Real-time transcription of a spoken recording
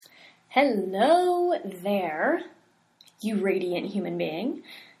Hello there, you radiant human being.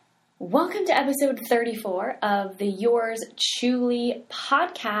 Welcome to episode 34 of the Yours Truly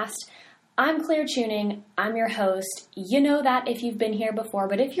podcast. I'm Claire Tuning. I'm your host. You know that if you've been here before,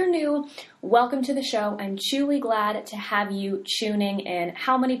 but if you're new, welcome to the show. I'm truly glad to have you tuning in.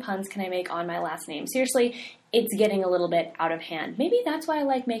 How many puns can I make on my last name? Seriously, it's getting a little bit out of hand. Maybe that's why I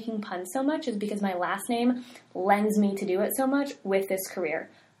like making puns so much, is because my last name lends me to do it so much with this career.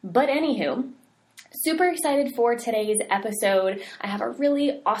 But anywho, super excited for today's episode. I have a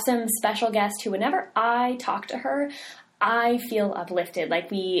really awesome special guest who, whenever I talk to her, I feel uplifted. Like,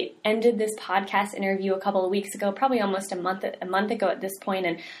 we ended this podcast interview a couple of weeks ago, probably almost a month ago at this point,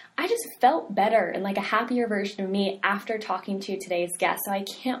 and I just felt better and like a happier version of me after talking to today's guest. So I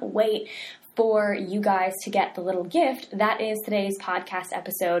can't wait for you guys to get the little gift that is today's podcast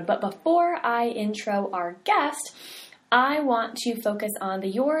episode. But before I intro our guest, I want to focus on the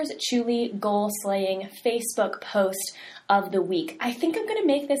Yours Truly Goal Slaying Facebook post of the week. I think I'm going to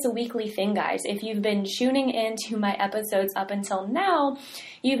make this a weekly thing, guys. If you've been tuning into my episodes up until now,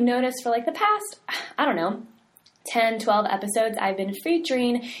 you've noticed for like the past, 10, 12 episodes, I've been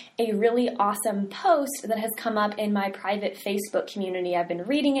featuring a really awesome post that has come up in my private Facebook community. I've been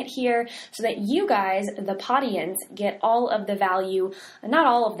reading it here so that you guys, the podians, get all of the value. Not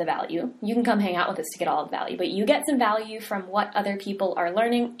all of the value. You can come hang out with us to get all of the value, but you get some value from what other people are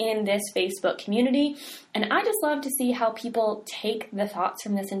learning in this Facebook community. And I just love to see how people take the thoughts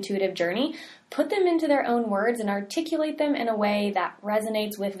from this intuitive journey, put them into their own words, and articulate them in a way that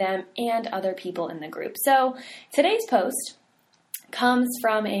resonates with them and other people in the group. So today's post comes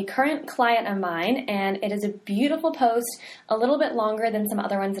from a current client of mine, and it is a beautiful post, a little bit longer than some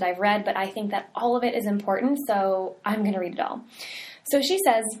other ones that I've read, but I think that all of it is important, so I'm going to read it all. So she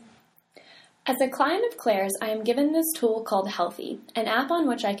says, as a client of Claire's, I am given this tool called Healthy, an app on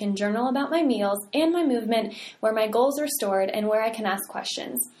which I can journal about my meals and my movement, where my goals are stored, and where I can ask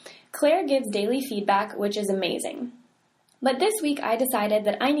questions. Claire gives daily feedback, which is amazing. But this week I decided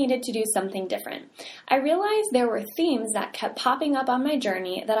that I needed to do something different. I realized there were themes that kept popping up on my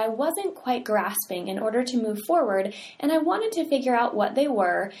journey that I wasn't quite grasping in order to move forward, and I wanted to figure out what they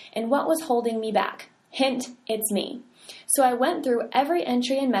were and what was holding me back. Hint, it's me. So I went through every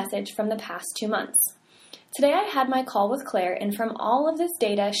entry and message from the past 2 months. Today I had my call with Claire, and from all of this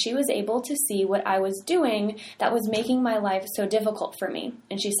data, she was able to see what I was doing that was making my life so difficult for me.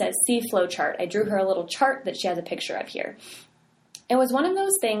 And she says, see flow chart. I drew her a little chart that she has a picture of here. It was one of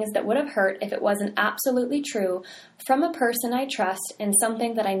those things that would have hurt if it wasn't absolutely true from a person I trust and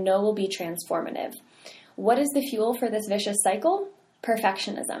something that I know will be transformative. What is the fuel for this vicious cycle?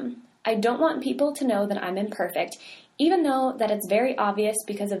 Perfectionism. I don't want people to know that I'm imperfect, even though that it's very obvious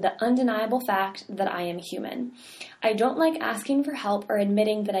because of the undeniable fact that I am human. I don't like asking for help or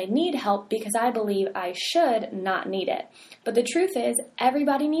admitting that I need help because I believe I should not need it. But the truth is,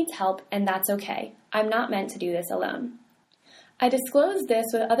 everybody needs help, and that's okay. I'm not meant to do this alone. I disclosed this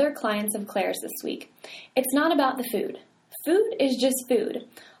with other clients of Claire's this week. It's not about the food. Food is just food.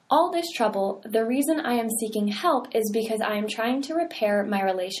 All this trouble, the reason I am seeking help is because I am trying to repair my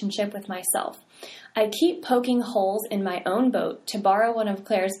relationship with myself. I keep poking holes in my own boat, to borrow one of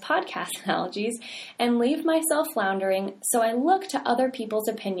Claire's podcast analogies, and leave myself floundering, so I look to other people's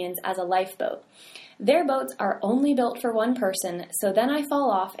opinions as a lifeboat. Their boats are only built for one person, so then I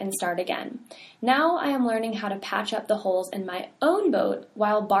fall off and start again. Now I am learning how to patch up the holes in my own boat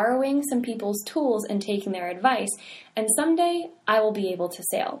while borrowing some people's tools and taking their advice, and someday I will be able to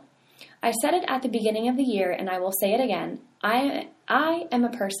sail. I said it at the beginning of the year, and I will say it again. I am a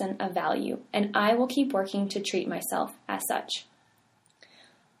person of value, and I will keep working to treat myself as such.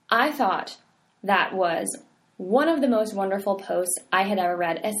 I thought that was one of the most wonderful posts I had ever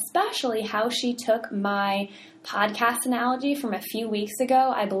read, especially how she took my podcast analogy from a few weeks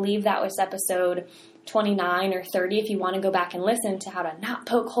ago. I believe that was episode 29 or 30 if you want to go back and listen to how to not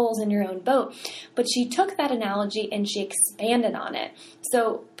poke holes in your own boat. But she took that analogy and she expanded on it.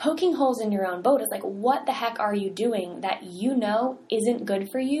 So poking holes in your own boat is like, what the heck are you doing that you know isn't good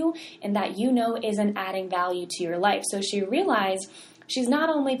for you and that you know isn't adding value to your life? So she realized she's not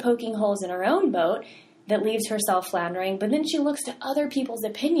only poking holes in her own boat that leaves herself floundering, but then she looks to other people's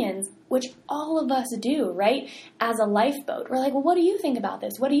opinions, which all of us do, right? As a lifeboat. We're like, well, what do you think about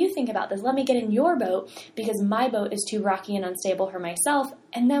this? What do you think about this? Let me get in your boat because my boat is too rocky and unstable for myself.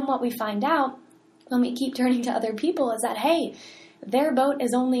 And then what we find out when we keep turning to other people is that, hey, their boat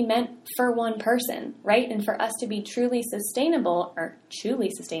is only meant for one person, right? And for us to be truly sustainable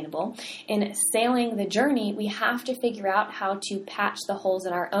in sailing the journey, we have to figure out how to patch the holes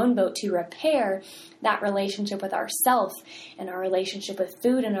in our own boat to repair that relationship with ourself and our relationship with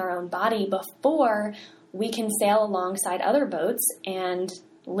food and our own body before we can sail alongside other boats and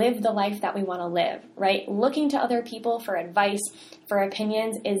live the life that we want to live, right? Looking to other people for advice, for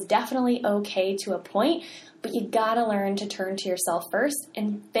opinions is definitely okay to a point, but you gotta learn to turn to yourself first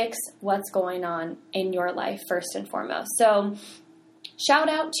and fix what's going on in your life first and foremost. So shout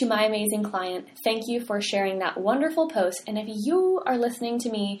out to my amazing client. Thank you for sharing that wonderful post. And if you are listening to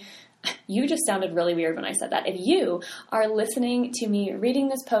me, you just sounded really weird when I said that. If you are listening to me reading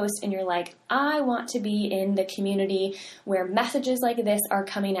this post and you're like, I want to be in the community where messages like this are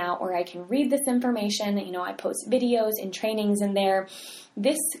coming out, where I can read this information, I post videos and trainings in there.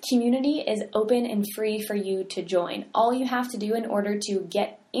 This community is open and free for you to join. All you have to do in order to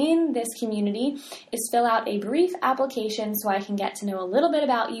get in this community is fill out a brief application so I can get to know a little bit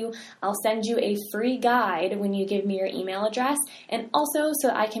about you. I'll send you a free guide when you give me your email address, and also so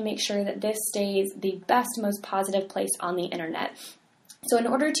I can make sure that this stays the best, most positive place on the internet. So in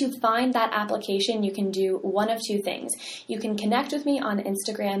order to find that application, you can do one of two things. You can connect with me on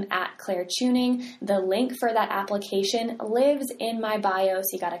Instagram at Claire Tuning. The link for that application lives in my bio, so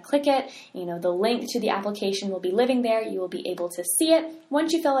you got to click it. The link to the application will be living there. You will be able to see it.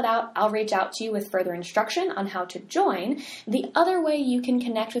 Once you fill it out, I'll reach out to you with further instruction on how to join. The other way you can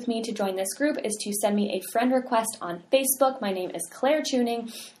connect with me to join this group is to send me a friend request on Facebook. My name is Claire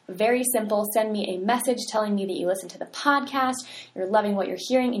Tuning. Very simple. Send me a message telling me that you listen to the podcast, you're loving what you're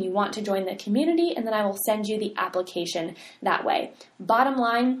hearing, and you want to join the community, and then I will send you the application that way. Bottom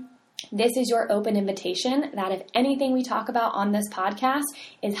line, this is your open invitation that if anything we talk about on this podcast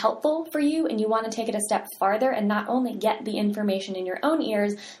is helpful for you and you want to take it a step farther and not only get the information in your own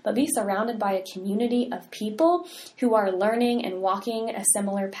ears, but be surrounded by a community of people who are learning and walking a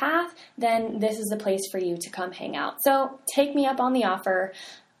similar path, then this is the place for you to come hang out. So take me up on the offer.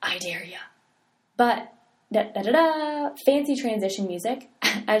 I dare ya. But, fancy transition music,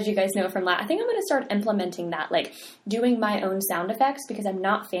 as you guys know from I think I'm going to start implementing that, doing my own sound effects because I'm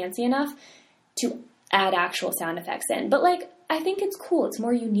not fancy enough to add actual sound effects in. But, I think it's cool. It's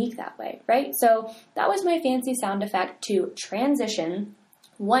more unique that way, right? So that was my fancy sound effect to transition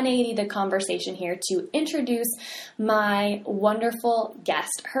 180 the conversation here to introduce my wonderful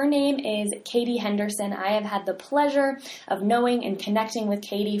guest. Her name is Katy Henderson. I have had the pleasure of knowing and connecting with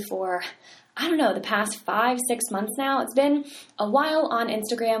Katy for, the past 5-6 months now. It's been a while on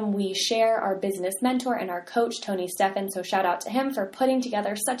Instagram. We share our business mentor and our coach, Tony Steffen, so shout out to him for putting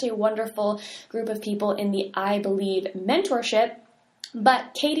together such a wonderful group of people in the I Believe mentorship.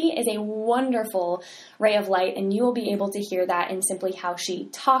 But Katy is a wonderful ray of light, and you will be able to hear that in simply how she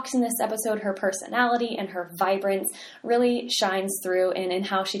talks in this episode. Her personality and her vibrance really shines through in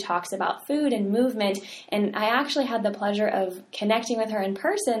how she talks about food and movement. And I actually had the pleasure of connecting with her in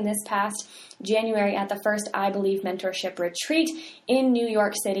person this past January at the first I Believe mentorship retreat in New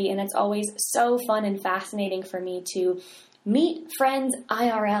York City. And it's always so fun and fascinating for me to meet friends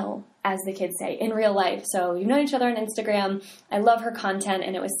IRL, as the kids say, in real life. So you've known each other on Instagram. I love her content,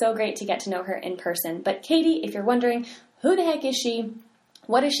 and it was so great to get to know her in person. But Katy, if you're wondering, who the heck is she?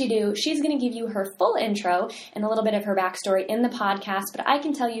 What does she do? She's going to give you her full intro and a little bit of her backstory in the podcast, but I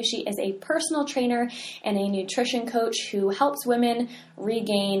can tell you she is a personal trainer and a nutrition coach who helps women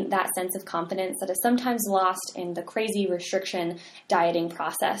regain that sense of confidence that is sometimes lost in the crazy restriction dieting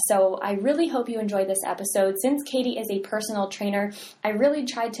process. So I really hope you enjoyed this episode. Since Katy is a personal trainer, I really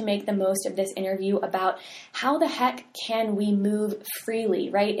tried to make the most of this interview about how the heck can we move freely,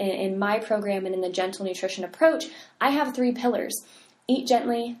 right? In my program and in the Gentle Nutrition Approach, I have 3 pillars. Eat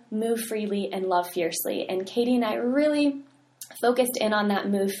gently, move freely, and love fiercely. And Katy and I really focused in on that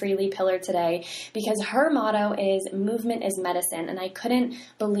move freely pillar today because her motto is movement is medicine. And I couldn't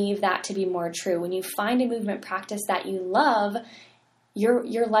believe that to be more true. When you find a movement practice that you love,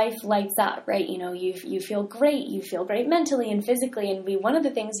 your life lights up, right? You feel great. You feel great mentally and physically. And one of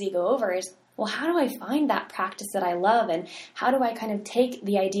the things we go over is, well, how do I find that practice that I love? And how do I kind of take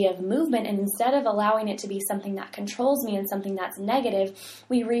the idea of movement and instead of allowing it to be something that controls me and something that's negative,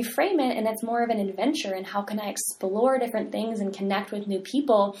 we reframe it and it's more of an adventure. And how can I explore different things and connect with new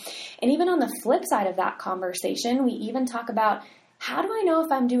people? And even on the flip side of that conversation, we even talk about, how do I know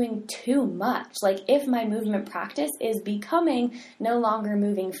if I'm doing too much? If my movement practice is becoming no longer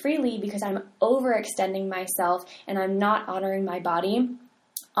moving freely because I'm overextending myself and I'm not honoring my body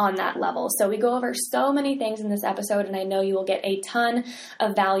on that level. So we go over so many things in this episode, and I know you will get a ton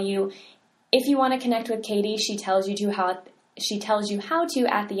of value. If you want to connect with Katy, she tells you she tells you how to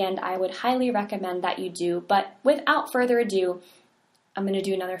at the end, I would highly recommend that you do. But without further ado, I'm going to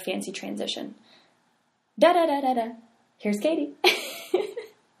do another fancy transition. Da-da-da-da-da. Here's Katy.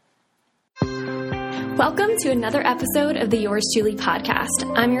 Welcome to another episode of the Yours Truly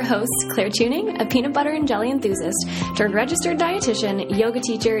podcast. I'm your host, Claire Tuning, a peanut butter and jelly enthusiast turned registered dietitian, yoga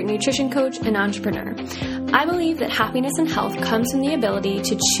teacher, nutrition coach, and entrepreneur. I believe that happiness and health comes from the ability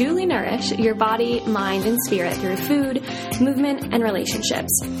to truly nourish your body, mind, and spirit through food, movement, and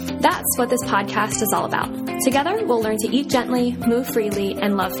relationships. That's what this podcast is all about. Together, we'll learn to eat gently, move freely,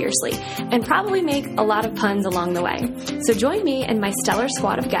 and love fiercely, and probably make a lot of puns along the way. So join me and my stellar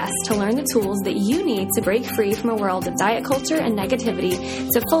squad of guests to learn the tools that you need to break free from a world of diet culture and negativity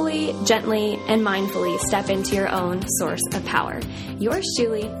to fully, gently, and mindfully step into your own source of power. Yours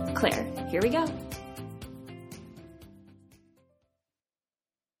truly, Claire. Here we go.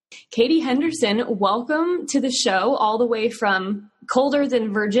 Katy Henderson, welcome to the show all the way from colder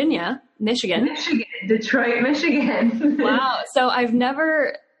than Virginia, Michigan. Detroit, Michigan. Wow. So I've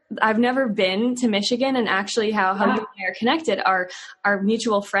never been to Michigan, and actually how you and I are connected, our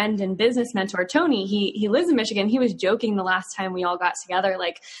mutual friend and business mentor, Tony, he lives in Michigan. He was joking the last time we all got together,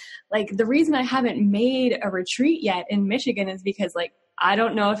 like the reason I haven't made a retreat yet in Michigan is because I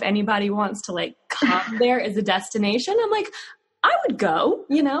don't know if anybody wants to come there as a destination. I'm like, I would go,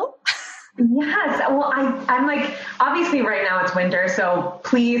 Yes. Well, I'm obviously right now it's winter, so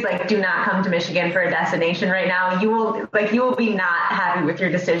please do not come to Michigan for a destination right now. You will be not happy with your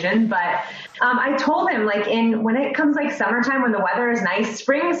decision. But I told him when it comes summertime, when the weather is nice,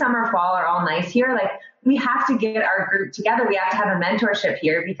 spring, summer, fall are all nice here. We have to get our group together. We have to have a mentorship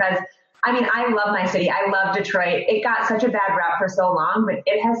here because I love my city. I love Detroit. It got such a bad rap for so long, but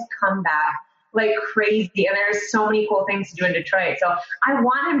it has come back like crazy. And there's so many cool things to do in Detroit. So I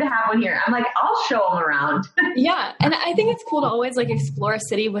want him to have one here. I'm I'll show him around. Yeah. And I think it's cool to always explore a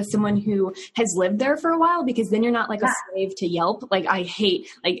city with someone who has lived there for a while, because then you're not a slave to Yelp. I hate,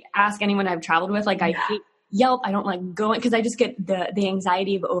 ask anyone I've traveled with, I hate Yelp. I don't like going because I just get the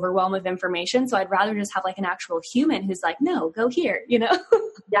anxiety of overwhelm of information. So I'd rather just have an actual human who's no, go here, Yeah.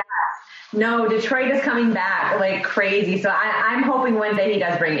 No, Detroit is coming back like crazy. So I'm hoping one day he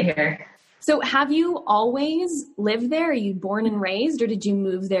does bring it here. So have you always lived there? Are you born and raised, or did you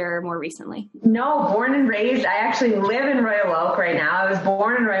move there more recently? No, born and raised. I actually live in Royal Oak right now. I was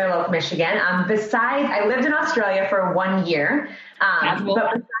born in Royal Oak, Michigan. I lived in Australia for 1 year.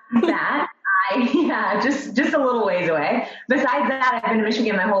 But besides that, just a little ways away. Besides that, I've been in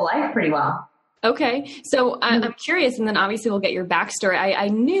Michigan my whole life pretty well. Okay. So I'm curious, and then obviously we'll get your backstory. I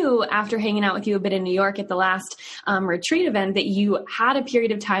knew after hanging out with you a bit in New York at the last retreat event that you had a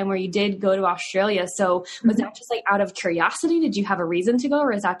period of time where you did go to Australia. So was that just out of curiosity? Did you have a reason to go,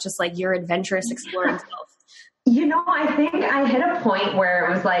 or is that just your adventurous exploring self? I think I hit a point where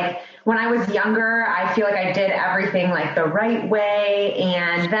it was when I was younger, I feel I did everything the right way.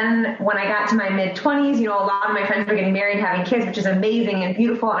 And then when I got to my mid-20s, a lot of my friends were getting married, having kids, which is amazing and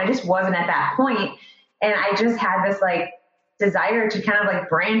beautiful. And I just wasn't at that point. And I just had this desire to kind of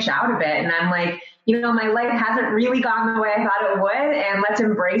branch out a bit. And I'm my life hasn't really gone the way I thought it would, and let's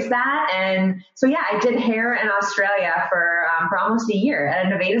embrace that. And so, I did hair in Australia for almost a year at a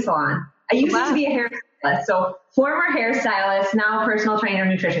Nevada salon. I used to be a hairstylist, so former hairstylist, now personal trainer,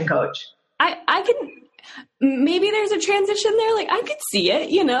 nutrition coach. I can, maybe there's a transition there. I could see it,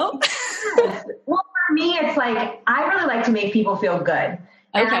 Yes. Well, for me, it's I really like to make people feel good.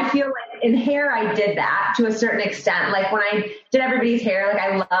 And I feel in hair, I did that to a certain extent. When I did everybody's hair,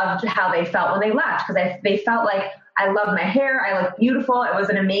 I loved how they felt when they left, because they felt I loved my hair. I looked beautiful. It was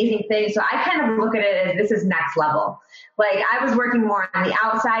an amazing thing. So I kind of look at it as this is next level. I was working more on the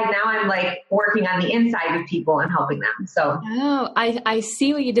outside. Now I'm working on the inside with people and helping them. So I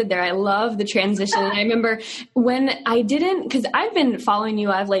see what you did there. I love the transition. And I remember when I didn't, because I've been following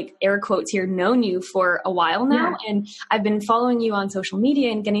you, I've air quotes here, known you for a while now. Yeah. And I've been following you on social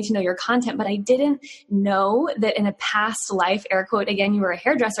media and getting to know your content, but I didn't know that in a past life, air quote, again, you were a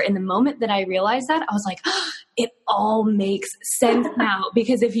hairdresser. In the moment that I realized that, I was it all makes sense now,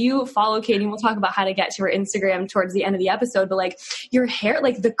 because if you follow Katy, and we'll talk about how to get to her Instagram towards the end of the episode, but your hair,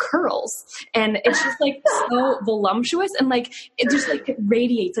 the curls, and it's just so voluptuous, and it just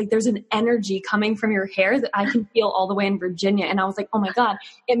radiates. There's an energy coming from your hair that I can feel all the way in Virginia. And I was oh my God,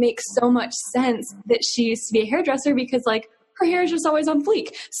 it makes so much sense that she used to be a hairdresser, because her hair is just always on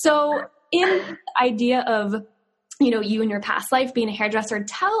fleek. So in the idea of, you in your past life being a hairdresser,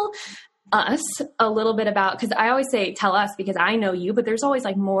 tell us a little bit about, because I always say tell us because I know you, but there's always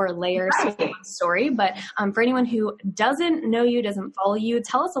like more layers to the story. But for anyone who doesn't know you, doesn't follow you,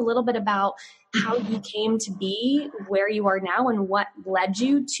 tell us a little bit about how you came to be where you are now and what led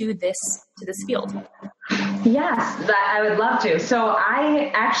you to this field. Yes, I would love to. So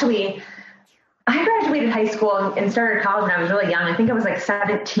I graduated high school and started college when I was really young. I think I was like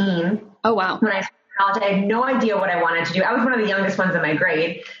 17. Oh, wow. When I started college, I had no idea what I wanted to do. I was one of the youngest ones in my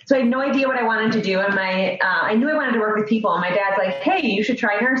grade. So I had no idea what I wanted to do. And I knew I wanted to work with people. And my dad's like, hey, you should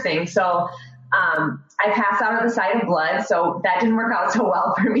try nursing. So I passed out of the side of blood. So that didn't work out so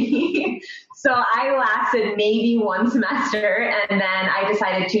well for me. So I lasted maybe one semester. And then I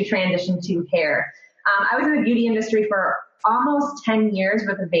decided to transition to hair. I was in the beauty industry for almost 10 years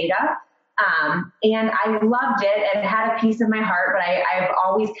with Aveda. And I loved it and had a piece of my heart, but I've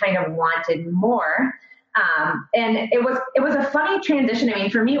always kind of wanted more. And it was a funny transition. I mean,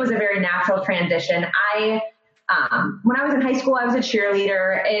 for me, it was a very natural transition. When I was in high school, I was a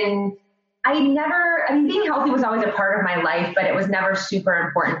cheerleader, and being healthy was always a part of my life, but it was never super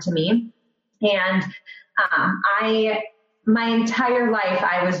important to me. And, my entire life,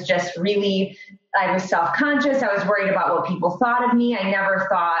 I was self-conscious. I was worried about what people thought of me. I never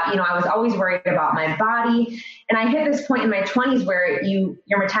thought, I was always worried about my body. And I hit this point in my 20s where your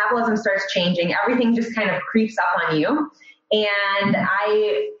metabolism starts changing. Everything just kind of creeps up on you. And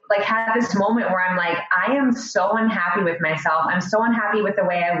I had this moment where I'm like, I am so unhappy with myself. I'm so unhappy with the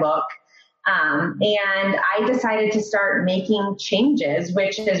way I look. And I decided to start making changes,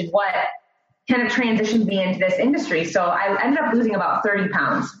 which is what kind of transitioned me into this industry. So I ended up losing about 30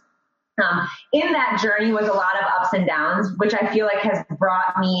 pounds. In that journey was a lot of ups and downs, which I feel like has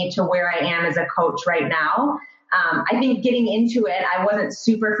brought me to where I am as a coach right now. I think getting into it, I wasn't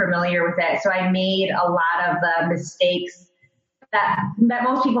super familiar with it. So I made a lot of the mistakes that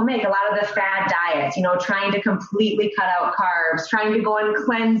most people make, a lot of the fad diets, trying to completely cut out carbs, trying to go on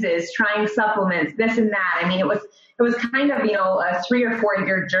cleanses, trying supplements, this and that. I mean, it was kind of, a 3 or 4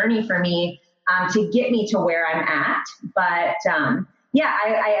 year journey for me, to get me to where I'm at. But,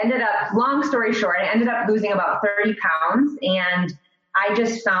 I ended up, long story short, I ended up losing about 30 pounds, and I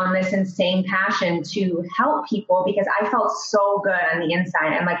just found this insane passion to help people because I felt so good on the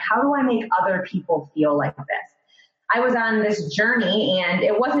inside. I'm like, how do I make other people feel like this? I was on this journey, and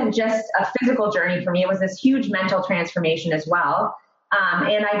it wasn't just a physical journey for me. It was this huge mental transformation as well.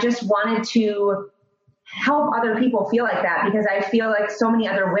 And I just wanted to help other people feel like that because I feel like so many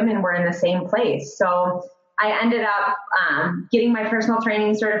other women were in the same place. So I ended up getting my personal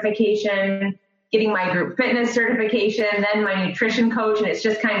training certification, getting my group fitness certification, then my nutrition coach, and it's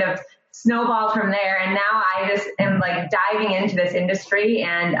just kind of snowballed from there. And now I just am diving into this industry,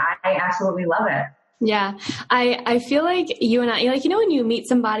 and I absolutely love it. Yeah. I feel like you and I, when you meet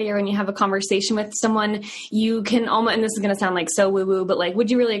somebody or when you have a conversation with someone, you can almost, and this is going to sound like so woo-woo, but would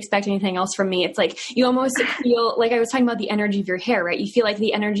you really expect anything else from me? It's like, you almost feel like I was talking about the energy of your hair, right? You feel like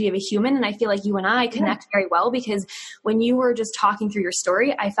the energy of a human. And I feel like you and I connect very well because when you were just talking through your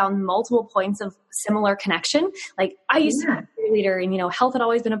story, I found multiple points of similar connection. Like I used to be a cheerleader and, health had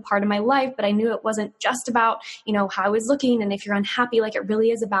always been a part of my life, but I knew it wasn't just about, how I was looking. And if you're unhappy, it really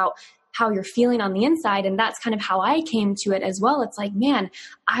is about how you're feeling on the inside. And that's kind of how I came to it as well. It's like, man,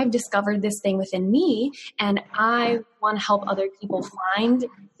 I've discovered this thing within me and I want to help other people find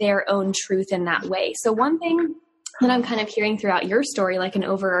their own truth in that way. So one thing that I'm kind of hearing throughout your story, like an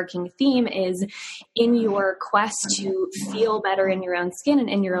overarching theme, is in your quest to feel better in your own skin and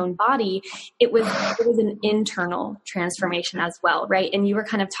in your own body, it was an internal transformation as well, right? And you were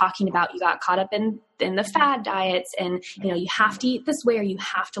kind of talking about, you got caught up in the fad diets and, you have to eat this way or you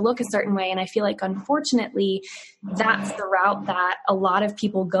have to look a certain way. And I feel like, unfortunately, that's the route that a lot of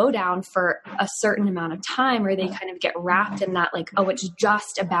people go down for a certain amount of time, where they kind of get wrapped in that, it's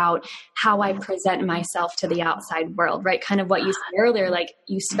just about how I present myself to the outside world, right? Kind of what you said earlier,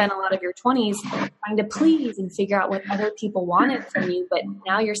 you spent a lot of your 20s trying to please and figure out what other people wanted from you. But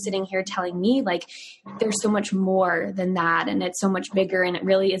now you're sitting here telling me there's so much more than that. And it's so much bigger. And it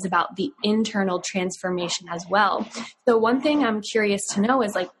really is about the internal transformation as well. So one thing I'm curious to know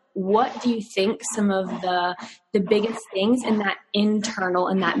is what do you think some of the biggest things in that internal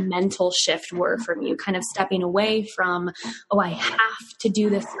and that mental shift were from you, kind of stepping away from, I have to do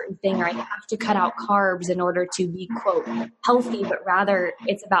this certain thing, or I have to cut out carbs in order to be, quote, healthy, but rather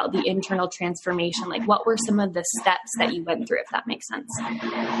it's about the internal transformation. What were some of the steps that you went through, if that makes sense?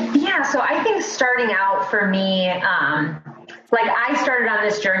 Yeah. So I think starting out for me, I started on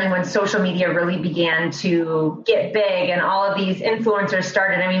this journey when social media really began to get big and all of these influencers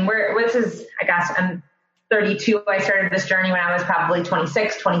started. I mean, this is, I guess, 32. I started this journey when I was probably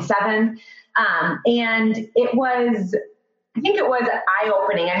 26, 27. And I think it was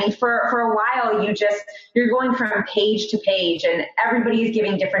eye-opening. I mean, for a while, you're going from page to page and everybody is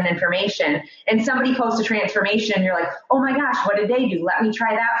giving different information, and somebody posts a transformation and you're like, oh my gosh, what did they do? Let me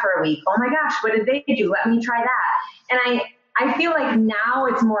try that for a week. Oh my gosh, what did they do? Let me try that. And I feel like now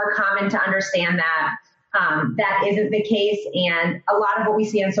it's more common to understand that that isn't the case. And a lot of what we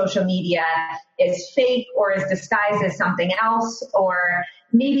see on social media is fake or is disguised as something else, or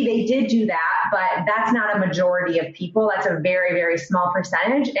maybe they did do that, but that's not a majority of people. That's a very, very small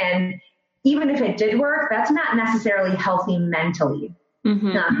percentage. And even if it did work, that's not necessarily healthy mentally.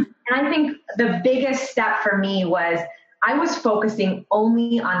 Mm-hmm. And I think the biggest step for me was I was focusing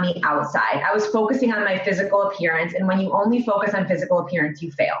only on the outside. I was focusing on my physical appearance. And when you only focus on physical appearance,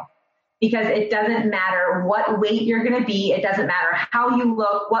 you fail. Because it doesn't matter what weight you're going to be. It doesn't matter how you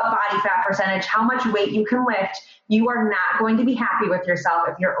look, what body fat percentage, how much weight you can lift. You are not going to be happy with yourself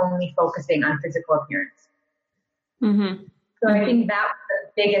if you're only focusing on physical appearance. Mm-hmm. So I think that was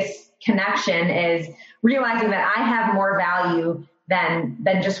the biggest connection, is realizing that I have more value than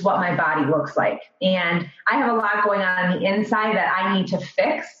just what my body looks like. And I have a lot going on the inside that I need to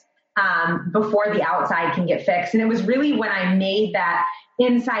fix before the outside can get fixed. And it was really when I made that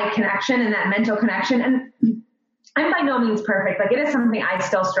inside connection and that mental connection. And I'm by no means perfect. Like, it is something I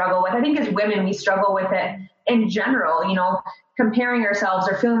still struggle with. I think as women, we struggle with it in general, comparing ourselves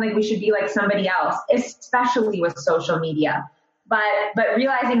or feeling like we should be like somebody else, especially with social media. But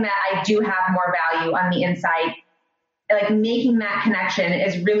realizing that I do have more value on the inside, like making that connection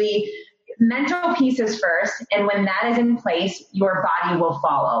is really mental pieces first. And when that is in place, your body will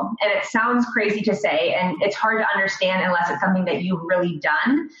follow. And it sounds crazy to say, and it's hard to understand unless it's something that you've really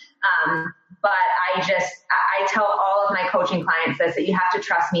done. But I tell all of my coaching clients this, that you have to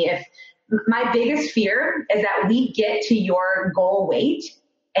trust me. If my biggest fear is that we get to your goal weight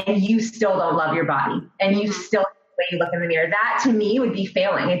and you still don't love your body and you still way you look in the mirror, that to me would be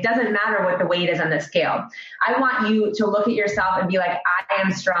failing. It doesn't matter what the weight is on the scale. I want you to look at yourself and be like, I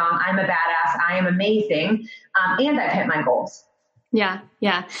am strong. I'm a badass. I am amazing. And I've hit my goals. Yeah.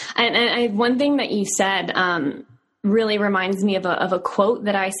 Yeah. And one thing that you said, really reminds me of a quote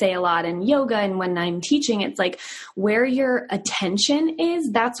that I say a lot in yoga. And when I'm teaching, it's like, where your attention is,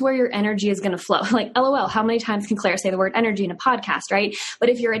 that's where your energy is going to flow. Like, LOL, how many times can Claire say the word energy in a podcast, right? But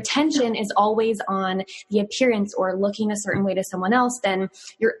if your attention is always on the appearance or looking a certain way to someone else, then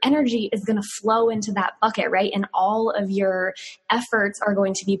your energy is going to flow into that bucket, right? And all of your efforts are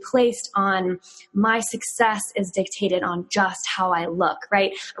going to be placed on, my success is dictated on just how I look,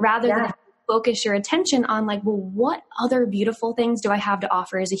 right? Rather than focus your attention on like, well, what other beautiful things do I have to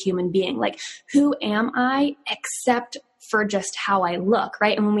offer as a human being? Like, who am I except for just how I look,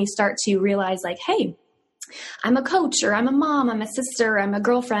 right? And when we start to realize like, hey, I'm a coach, or I'm a mom, I'm a sister, I'm a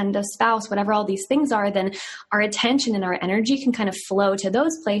girlfriend, a spouse, whatever all these things are, then our attention and our energy can kind of flow to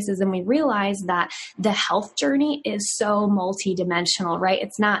those places. And we realize that the health journey is so multidimensional, right?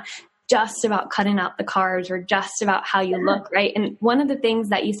 It's not just about cutting out the carbs or just about how you look, right? And one of the things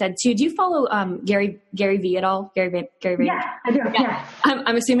that you said too, do you follow Gary Vee at all? Gary Vee? Yeah, I do. Yeah.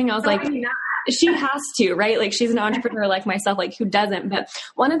 I'm assuming I was like, she has to, right? Like, she's an entrepreneur like myself, like who doesn't? But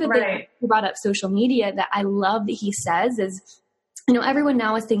one of the things you brought up, social media, that I love that he says is, everyone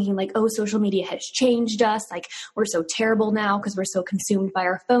now is thinking like, oh, social media has changed us. Like, we're so terrible now because we're so consumed by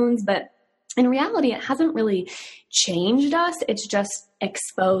our phones. But in reality, it hasn't really changed us. It's just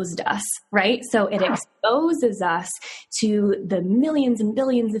exposed us, right? So it exposes us to the millions and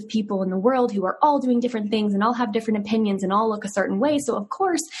billions of people in the world who are all doing different things and all have different opinions and all look a certain way. So of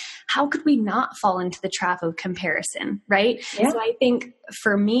course, how could we not fall into the trap of comparison, right? Yeah. So I think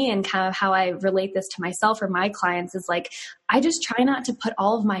for me, and kind of how I relate this to myself or my clients, is like, I just try not to put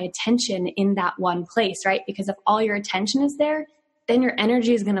all of my attention in that one place, right? Because if all your attention is there, then your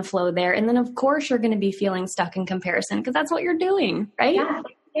energy is going to flow there. And then of course you're going to be feeling stuck in comparison, because that's what you're doing, right? Yeah.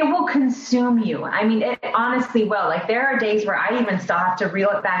 It will consume you. I mean, it honestly will. Like, there are days where I even still have to reel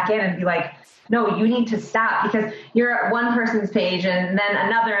it back in and be like, no, you need to stop, because you're at one person's page and then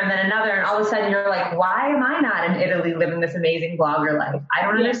another and then another. And all of a sudden you're like, why am I not in Italy living this amazing blogger life? I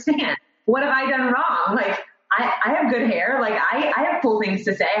don't understand. What have I done wrong? Like, I have good hair. Like, I have cool things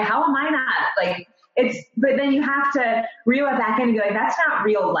to say. How am I not? Like, but then you have to reel it back in and be like, that's not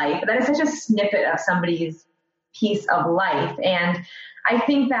real life. That is such a snippet of somebody's piece of life. And I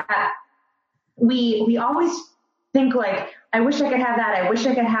think that we always think like, I wish I could have that. I wish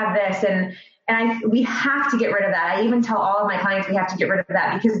I could have this. And we have to get rid of that. I even tell all of my clients, we have to get rid of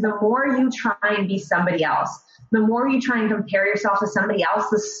that, because the more you try and be somebody else, the more you try and compare yourself to somebody else,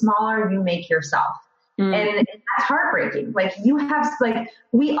 the smaller you make yourself. And that's heartbreaking. Like we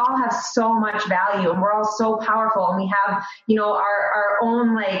all have so much value and we're all so powerful and we have, our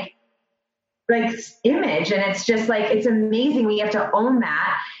own like image. And it's just like, it's amazing. We have to own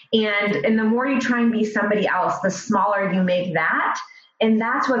that. And the more you try and be somebody else, the smaller you make that. And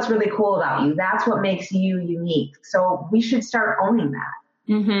that's what's really cool about you. That's what makes you unique. So we should start owning that.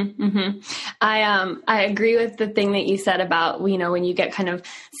 I agree with the thing that you said about, when you get kind of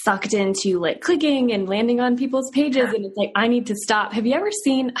sucked into like clicking and landing on people's pages and it's like, I need to stop. Have you ever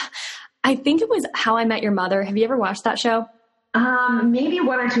seen, I think it was How I Met Your Mother. Have you ever watched that show? Maybe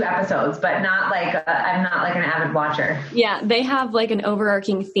 1 or 2 episodes, but not like, I'm not like an avid watcher. Yeah. They have like an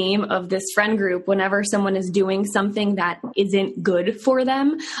overarching theme of this friend group. Whenever someone is doing something that isn't good for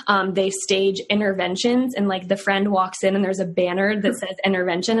them, they stage interventions and like the friend walks in and there's a banner that says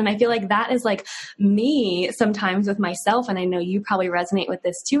intervention. And I feel like that is like me sometimes with myself. And I know you probably resonate with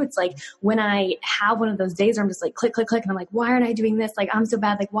this too. It's like when I have one of those days where I'm just like, click, click, click. And I'm like, why aren't I doing this? Like, I'm so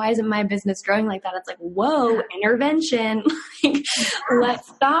bad. Like, why isn't my business growing like that? It's like, whoa, intervention. Let's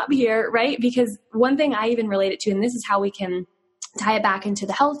stop here, right? Because one thing I even relate it to, and this is how we can tie it back into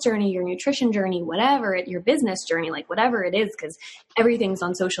the health journey, your nutrition journey, whatever, your business journey, like whatever it is, because everything's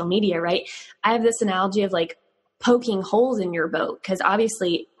on social media, right? I have this analogy of like poking holes in your boat, because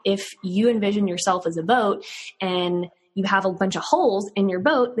obviously if you envision yourself as a boat and you have a bunch of holes in your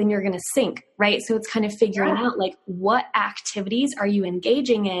boat, then you're going to sink, right? So it's kind of figuring out like what activities are you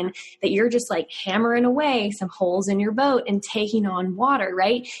engaging in that you're just like hammering away some holes in your boat and taking on water,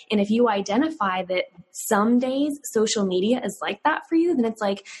 right? And if you identify that some days social media is like that for you, then it's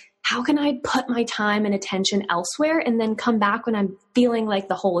like, how can I put my time and attention elsewhere and then come back when I'm feeling like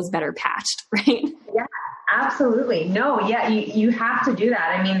the hole is better patched, right? Yeah, absolutely. No, yeah, you have to do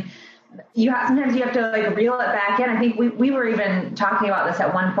that. I mean, sometimes you have to like reel it back in. I think we were even talking about this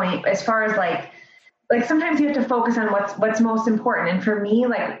at one point, as far as like sometimes you have to focus on what's most important. And for me,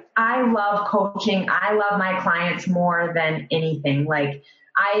 like I love coaching. I love my clients more than anything. Like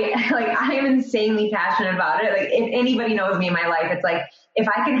I am insanely passionate about it. Like if anybody knows me in my life, it's like, if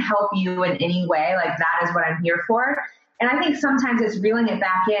I can help you in any way, like that is what I'm here for. And I think sometimes it's reeling it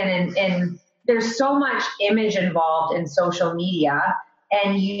back in and there's so much image involved in social media.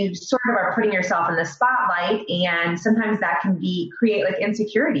 And you sort of are putting yourself in the spotlight, and sometimes that can create like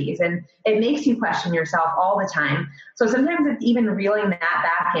insecurities, and it makes you question yourself all the time. So sometimes it's even reeling that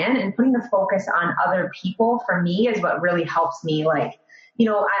back in and putting the focus on other people for me is what really helps me. Like,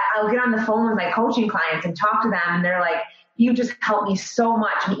 I'll get on the phone with my coaching clients and talk to them, and they're like, you just helped me so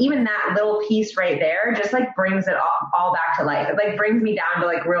much. And even that little piece right there just like brings it all back to life. It like brings me down to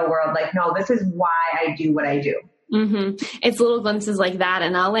like real world. Like, no, this is why I do what I do. It's little glimpses like that.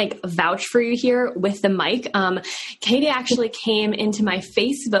 And I'll like vouch for you here with the mic. Katy actually came into my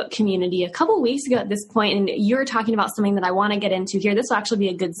Facebook community a couple of weeks ago at this point, and you're talking about something that I want to get into here. This will actually be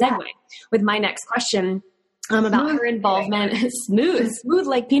a good segue with my next question. About her involvement, smooth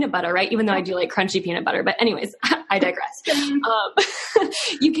like peanut butter, right? Even though I do like crunchy peanut butter, but anyways, I digress.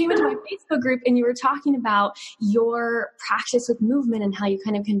 You came into my Facebook group and you were talking about your practice with movement and how you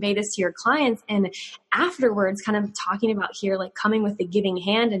kind of convey this to your clients. And afterwards, kind of talking about here, like coming with the giving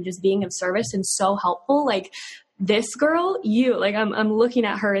hand and just being of service and so helpful. Like this girl, I'm looking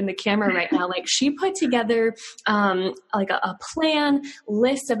at her in the camera right now. Like she put together, like a plan,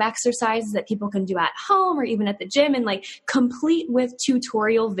 list of exercises that people can do at home or even at the gym, and like complete with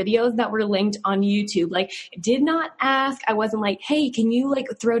tutorial videos that were linked on YouTube. Like did not ask. I wasn't like, hey, can you like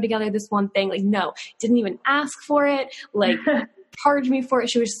throw together this one thing? Like, no, didn't even ask for it. Like charge me for it.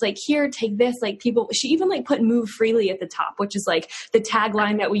 She was just like, here, take this. Like she even like put move freely at the top, which is like the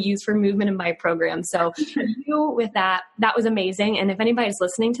tagline that we use for movement in my program. So you with that was amazing. And if anybody's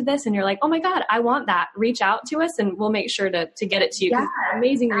listening to this and you're like, oh my God, I want that, reach out to us and we'll make sure to get it to you. Yeah,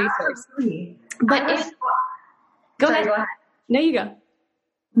 amazing resource. Absolutely. But go ahead. No, you go.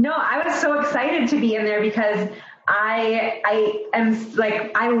 No, I was so excited to be in there because I am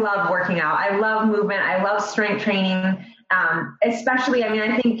like, I love working out. I love movement. I love strength training. Especially,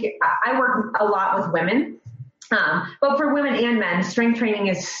 I think I work a lot with women, but for women and men, strength training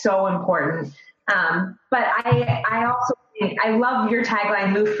is so important. But I also think I love your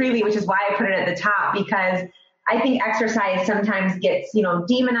tagline, move freely, which is why I put it at the top, because I think exercise sometimes gets,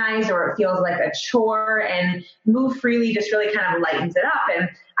 demonized or it feels like a chore, and move freely just really kind of lightens it up. And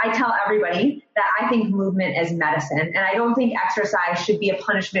I tell everybody that I think movement is medicine, and I don't think exercise should be a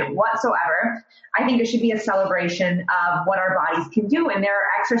punishment whatsoever. I think it should be a celebration of what our bodies can do. And there are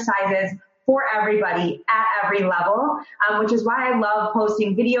exercises for everybody at every level, which is why I love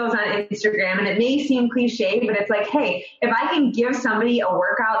posting videos on Instagram. And it may seem cliche, but it's like, hey, if I can give somebody a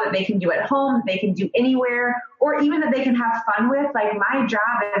workout that they can do at home, they can do anywhere, or even that they can have fun with, like my job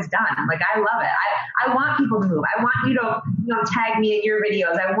is done. Like I love it. I want people to move. I want you to, tag me in your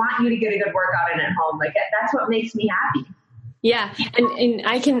videos. I want you to get a good workout in at home. Like that's what makes me happy. Yeah. And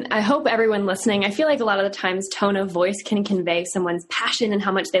I hope everyone listening, I feel like a lot of the times tone of voice can convey someone's passion and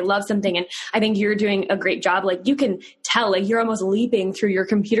how much they love something. And I think you're doing a great job. Like you can tell, like you're almost leaping through your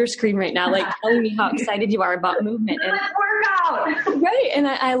computer screen right now, like telling me how excited you are about movement. And let's work out. Right. And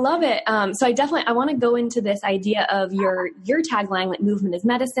I love it. So I want to go into this idea of your tagline, like movement is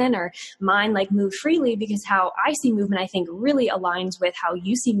medicine, or mine, like move freely, because how I see movement, I think really aligns with how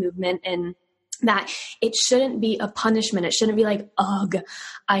you see movement, and that it shouldn't be a punishment. It shouldn't be like, ugh,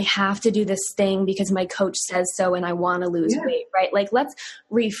 I have to do this thing because my coach says so and I want to lose weight, right? Like, let's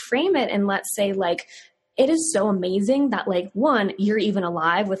reframe it and let's say, like, it is so amazing that, like, one, you're even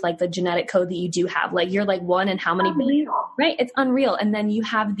alive with like the genetic code that you do have. Like you're like one in how many billion, right? It's unreal. And then you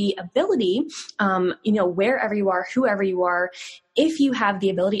have the ability, wherever you are, whoever you are, if you have the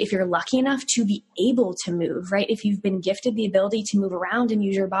ability, if you're lucky enough to be able to move, right? If you've been gifted the ability to move around and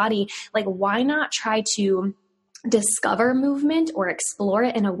use your body, like why not try to discover movement or explore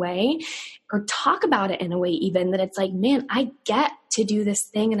it in a way, or talk about it in a way even that it's like, man, I get to do this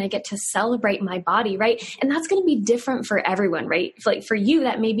thing and I get to celebrate my body, right? And that's going to be different for everyone, right? Like for you,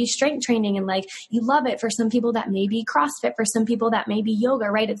 that may be strength training and like you love it. For some people, that may be CrossFit. For some people, that may be yoga,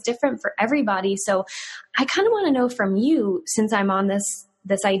 right? It's different for everybody. So I kind of want to know from you, since I'm on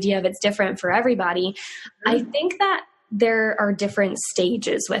this idea of it's different for everybody, I think that there are different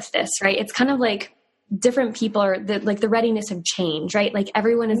stages with this, right? It's kind of like different people are the readiness of change, right? Like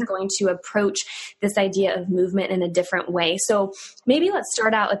everyone is going to approach this idea of movement in a different way. So maybe let's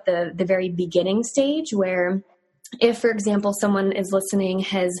start out at the very beginning stage, where if, for example, someone is listening,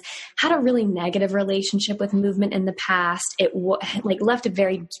 has had a really negative relationship with movement in the past, it left a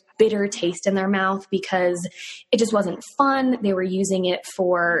very bitter taste in their mouth because it just wasn't fun. They were using it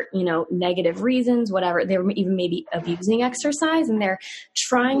for, negative reasons, whatever. They were even maybe abusing exercise, and they're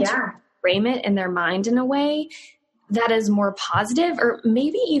trying to frame it in their mind in a way that is more positive, or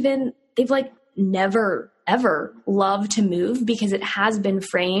maybe even they've like never ever loved to move because it has been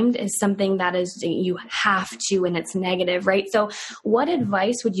framed as something that is you have to, and it's negative, right? So what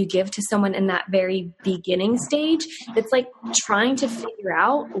advice would you give to someone in that very beginning stage that's like trying to figure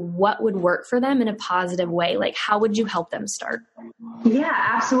out what would work for them in a positive way? Like how would you help them start? Yeah,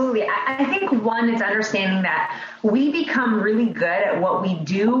 absolutely. I think one is understanding that we become really good at what we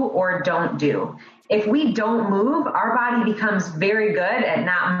do or don't do. If we don't move, our body becomes very good at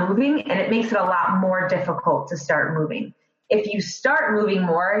not moving, and it makes it a lot more difficult to start moving. If you start moving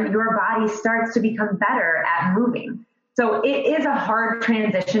more, your body starts to become better at moving. So it is a hard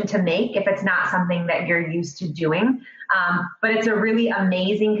transition to make if it's not something that you're used to doing. But it's a really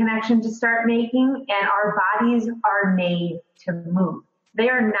amazing connection to start making, and our bodies are made to move. They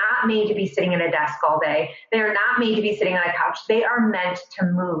are not made to be sitting at a desk all day. They are not made to be sitting on a couch. They are meant to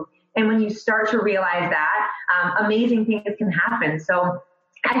move. And when you start to realize that, amazing things can happen. So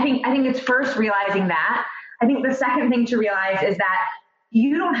I think it's first realizing that. I think the second thing to realize is that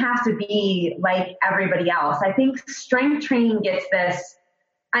you don't have to be like everybody else. I think strength training gets this.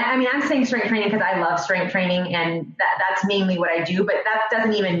 I'm saying strength training because I love strength training, and that's mainly what I do, but that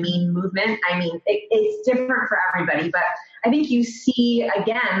doesn't even mean movement. I mean, it's different for everybody, but I think you see,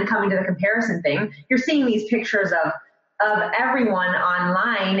 again, coming to the comparison thing, you're seeing these pictures of everyone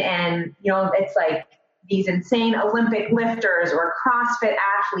online, and, it's like these insane Olympic lifters or CrossFit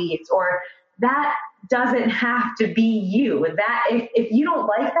athletes, or that doesn't have to be you. That if you don't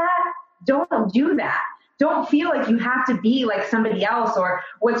like that, don't do that. Don't feel like you have to be like somebody else, or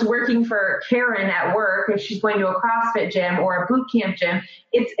what's working for Karen at work if she's going to a CrossFit gym or a boot camp gym.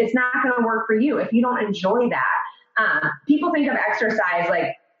 It's not going to work for you if you don't enjoy that. People think of exercise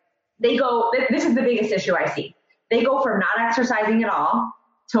like they go, this is the biggest issue I see. They go from not exercising at all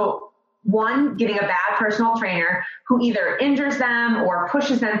to one, getting a bad personal trainer who either injures them or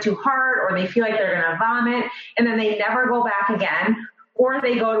pushes them too hard, or they feel like they're going to vomit, and then they never go back again. Or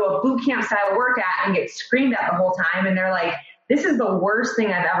they go to a boot camp style workout and get screamed at the whole time. And they're like, this is the worst thing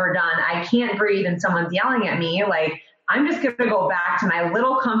I've ever done. I can't breathe and someone's yelling at me. Like, I'm just going to go back to my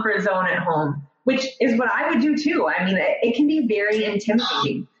little comfort zone at home, which is what I would do too. I mean, it can be very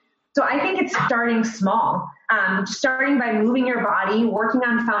intimidating. So I think it's starting small, starting by moving your body, working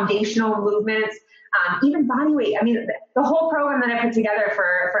on foundational movements, even body weight. I mean, the whole program that I put together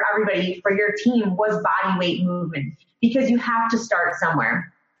for everybody, for your team, was body weight movement, because you have to start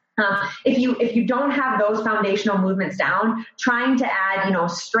somewhere. If you don't have those foundational movements down, trying to add,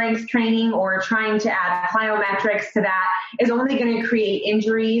 strength training or trying to add plyometrics to that is only going to create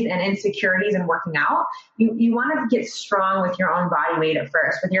injuries and insecurities in working out. You want to get strong with your own body weight at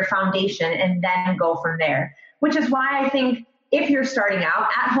first, with your foundation, and then go from there, which is why I think if you're starting out,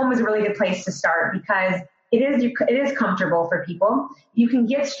 at home is a really good place to start because it is comfortable for people. You can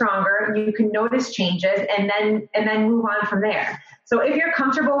get stronger, you can notice changes, and then move on from there. So if you're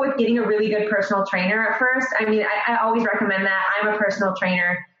comfortable with getting a really good personal trainer at first, I always recommend that. I'm a personal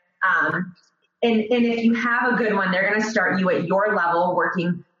trainer. And if you have a good one, they're going to start you at your level,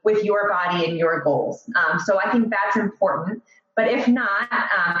 working with your body and your goals. So I think that's important. But if not,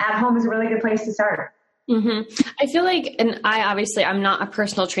 at home is a really good place to start. Mm-hmm. I feel like, and I'm not a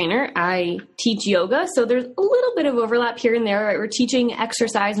personal trainer. I teach yoga. So there's a little bit of overlap here and there, right? We're teaching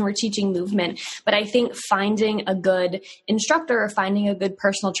exercise and we're teaching movement. But I think finding a good instructor or finding a good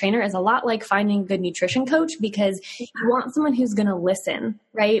personal trainer is a lot like finding a good nutrition coach, because you want someone who's going to listen,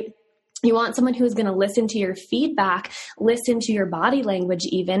 right? You want someone who is going to listen to your feedback, listen to your body language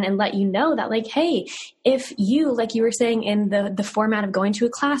even, and let you know that, like, hey, if you, like you were saying in the format of going to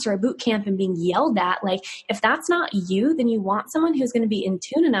a class or a boot camp and being yelled at, like, if that's not you, then you want someone who's going to be in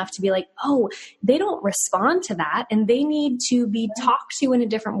tune enough to be like, oh, they don't respond to that and they need to be talked to in a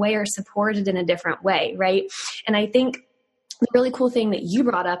different way or supported in a different way, right? And I think the really cool thing that you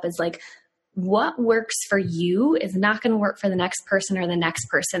brought up is like, what works for you is not going to work for the next person or the next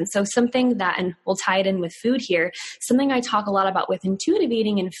person. So something that, and we'll tie it in with food here, something I talk a lot about with intuitive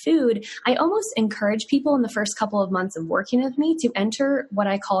eating and food, I almost encourage people in the first couple of months of working with me to enter what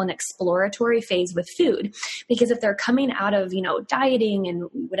I call an exploratory phase with food. Because if they're coming out of, dieting and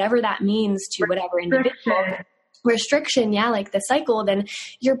whatever that means to whatever individual, restriction, like the cycle, then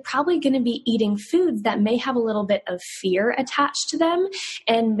you're probably going to be eating foods that may have a little bit of fear attached to them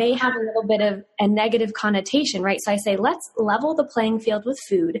and may have a little bit of a negative connotation, right? So I say, let's level the playing field with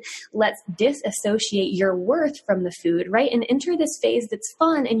food. Let's disassociate your worth from the food, right? And enter this phase that's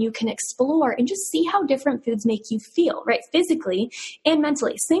fun and you can explore and just see how different foods make you feel, right? Physically and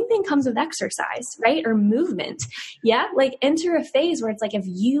mentally. Same thing comes with exercise, right? Or movement. Yeah. Like enter a phase where it's like, if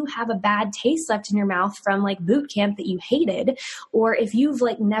you have a bad taste left in your mouth from like boot camp that you hated, or if you've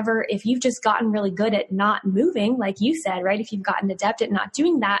just gotten really good at not moving, like you said, right? If you've gotten adept at not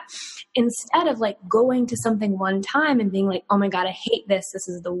doing that, instead of like going to something one time and being like, oh my God, I hate this. This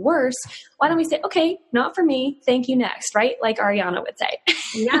is the worst. Why don't we say, okay, not for me. Thank you next, right? Like Ariana would say.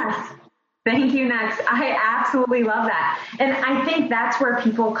 Yes. Thank you next. I absolutely love that. And I think that's where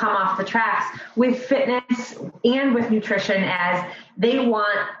people come off the tracks with fitness and with nutrition, as they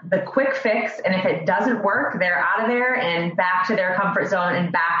want the quick fix. And if it doesn't work, they're out of there and back to their comfort zone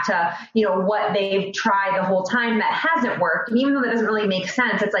and back to, what they've tried the whole time that hasn't worked. And even though that doesn't really make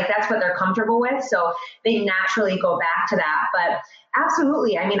sense, it's like, that's what they're comfortable with. So they naturally go back to that. But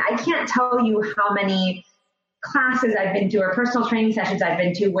absolutely. I can't tell you how many classes I've been to or personal training sessions I've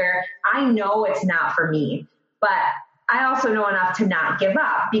been to where I know it's not for me, but I also know enough to not give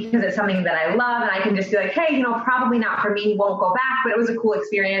up because it's something that I love, and I can just be like, hey, probably not for me, won't go back, but it was a cool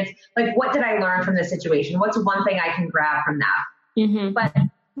experience. Like, what did I learn from this situation? What's one thing I can grab from that? Mm-hmm. But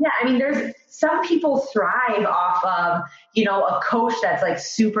yeah, there's some people thrive off of, a coach that's like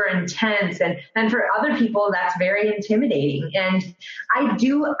super intense. And for other people, that's very intimidating. And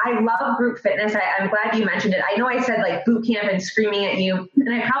I love group fitness. I'm glad you mentioned it. I know I said like boot camp and screaming at you,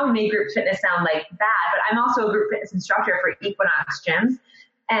 and I probably made group fitness sound like bad, but I'm also a group fitness instructor for Equinox gyms.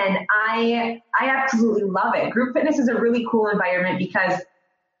 And I absolutely love it. Group fitness is a really cool environment because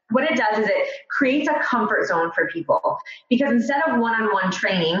what it does is it creates a comfort zone for people, because instead of one-on-one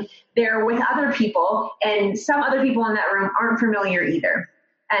training, they're with other people, and some other people in that room aren't familiar either.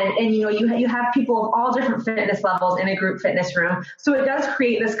 And you have people of all different fitness levels in a group fitness room. So it does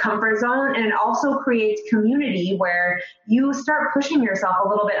create this comfort zone, and it also creates community where you start pushing yourself a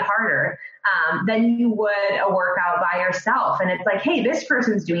little bit harder than you would a workout by yourself. And it's like, hey, this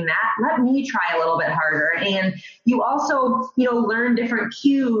person's doing that. Let me try a little bit harder. And you also, learn different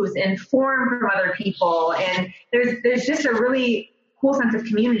cues and form from other people. And there's just a really cool sense of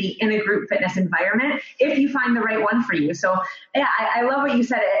community in a group fitness environment if you find the right one for you. So yeah, I love what you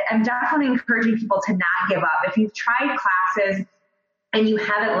said. I'm definitely encouraging people to not give up. If you've tried classes and you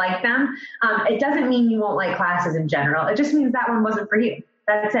haven't liked them, it doesn't mean you won't like classes in general. It just means that one wasn't for you.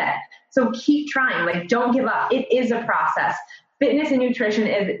 That's it. So keep trying. Like, don't give up. It is a process. Fitness and nutrition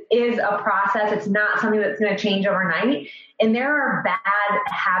is a process. It's not something that's going to change overnight. And there are bad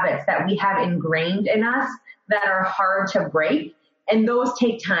habits that we have ingrained in us that are hard to break. And those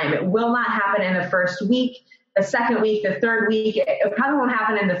take time. It will not happen in the first week. the second week, the third week. It probably won't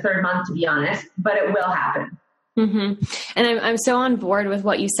happen in the third month, to be honest, but it will happen. Mm-hmm. And I'm so on board with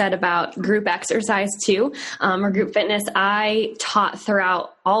what you said about group exercise too, or group fitness. I taught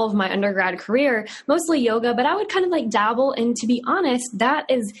throughout all of my undergrad career, mostly yoga, but I would kind of like dabble. And to be honest, that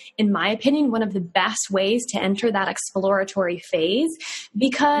is, in my opinion, one of the best ways to enter that exploratory phase,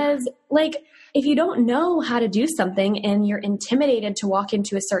 because like, if you don't know how to do something and you're intimidated to walk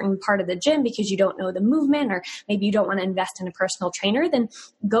into a certain part of the gym because you don't know the movement, or maybe you don't want to invest in a personal trainer, then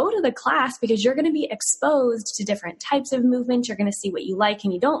go to the class, because you're going to be exposed to different types of movements. You're going to see what you like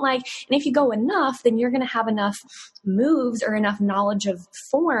and you don't like. And if you go enough, then you're going to have enough moves or enough knowledge of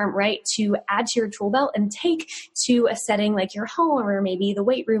form, right, to add to your tool belt and take to a setting like your home or maybe the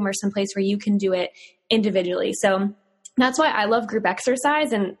weight room or someplace where you can do it individually. So that's why I love group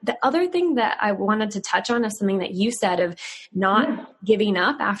exercise. And the other thing that I wanted to touch on is something that you said of not giving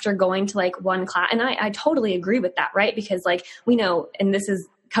up after going to like one class. And I totally agree with that, right? Because like we know, and this is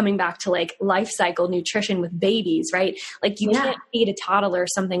coming back to like life cycle nutrition with babies, right? Like you can't feed a toddler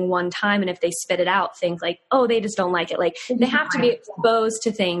something one time, and if they spit it out, think like, oh, they just don't like it. Like they have to be exposed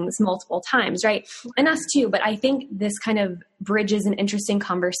to things multiple times, right? And us too. But I think this kind of bridges an interesting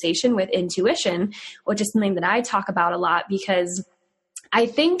conversation with intuition, which is something that I talk about a lot, because I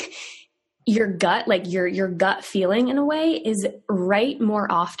think your gut, like your gut feeling in a way, is right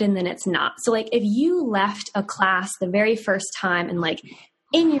more often than it's not. So like if you left a class the very first time and like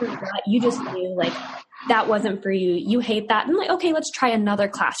in your gut, you just knew like that wasn't for you, you hate that, and like, okay, let's try another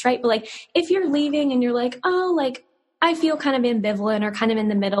class, right? But like if you're leaving and you're like, oh, like I feel kind of ambivalent or kind of in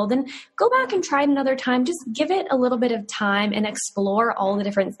the middle, then go back and try it another time. Just give it a little bit of time and explore all the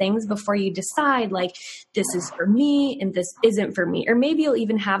different things before you decide like this is for me and this isn't for me. Or maybe you'll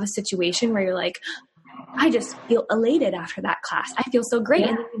even have a situation where you're like, I just feel elated after that class. I feel so great.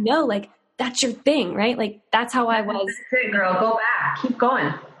 And you know, like that's your thing, right? Like that's how I was. That's it, girl. Go back. Keep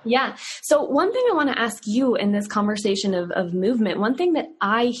going. Yeah. So one thing I want to ask you in this conversation of movement, one thing that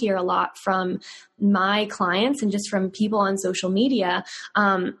I hear a lot from my clients and just from people on social media,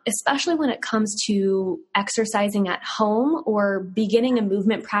 especially when it comes to exercising at home or beginning a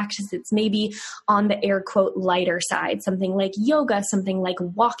movement practice that's maybe on the air quote lighter side, something like yoga, something like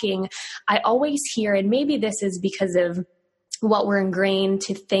walking, I always hear, and maybe this is because of what we're ingrained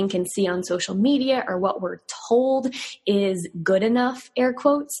to think and see on social media, or what we're told is good enough, air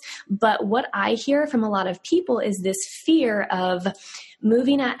quotes. But what I hear from a lot of people is this fear of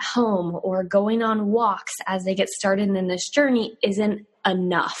moving at home or going on walks as they get started in this journey isn't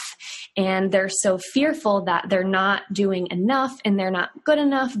enough. And they're so fearful that they're not doing enough and they're not good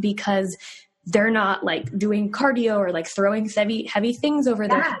enough because they're not like doing cardio or like throwing heavy things over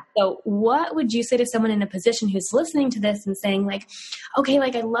their head. So what would you say to someone in a position who's listening to this and saying like, okay,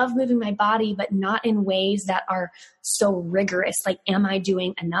 like I love moving my body, but not in ways that are so rigorous. Like, am I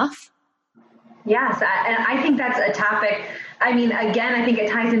doing enough? Yes. And I think that's a topic. I mean, again, I think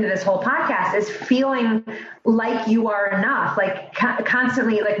it ties into this whole podcast, is feeling like you are enough, like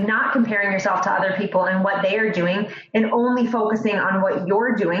constantly, like not comparing yourself to other people and what they are doing and only focusing on what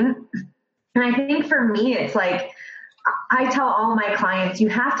you're doing. And I think for me, it's like, I tell all my clients, you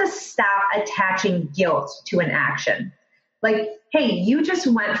have to stop attaching guilt to an action. Like, hey, you just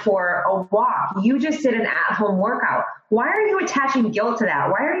went for a walk. You just did an at-home workout. Why are you attaching guilt to that?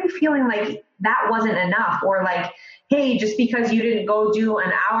 Why are you feeling like that wasn't enough? Or like, hey, just because you didn't go do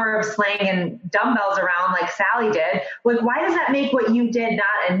an hour of slanging dumbbells around like Sally did, like, why does that make what you did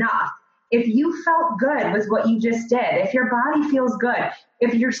not enough? If you felt good with what you just did, if your body feels good,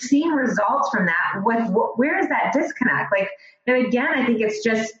 if you're seeing results from that, where is that disconnect? Like, and again, I think it's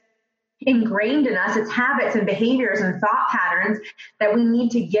just ingrained in us. It's habits and behaviors and thought patterns that we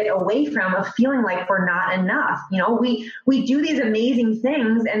need to get away from, of feeling like we're not enough. You know, we do these amazing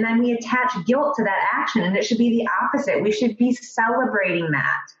things and then we attach guilt to that action, and it should be the opposite. We should be celebrating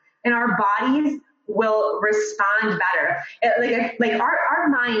that, and our bodies will respond better. Like our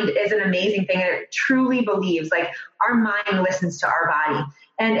mind is an amazing thing, and it truly believes, like, our mind listens to our body.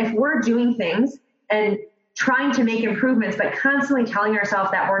 And if we're doing things and trying to make improvements, but constantly telling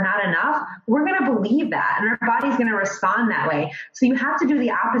ourselves that we're not enough, we're going to believe that, and our body's going to respond that way. So you have to do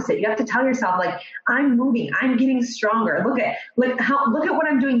the opposite. You have to tell yourself, like, I'm moving, I'm getting stronger. Look at what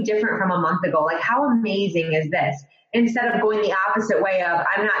I'm doing different from a month ago. Like, how amazing is this? Instead of going the opposite way of,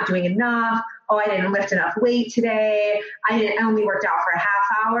 I'm not doing enough. Oh, I didn't lift enough weight today. I only worked out for a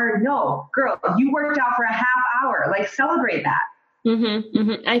half hour. No, girl, you worked out for a half hour. Like, celebrate that. Mm-hmm,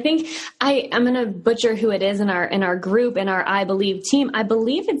 mm-hmm. I think I'm going to butcher who it is in our group, in our I Believe team. I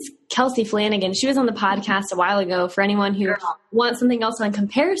believe it's Kelsey Flanagan. She was on the podcast a while ago. For anyone who wants something else on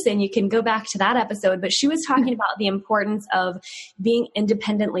comparison, you can go back to that episode. But she was talking about the importance of being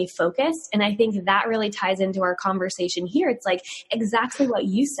independently focused. And I think that really ties into our conversation here. It's like exactly what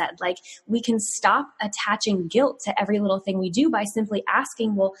you said. Like, we can stop attaching guilt to every little thing we do by simply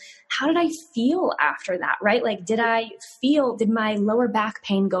asking, well, how did I feel after that, right? Like, did my lower back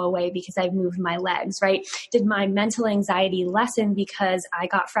pain go away because I've moved my legs, right? Did my mental anxiety lessen because I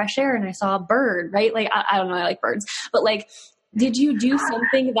got fresh air and I saw a bird, right? Like, I don't know, I like birds, but like, did you do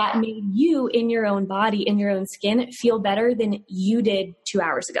something that made you in your own body, in your own skin, feel better than you did 2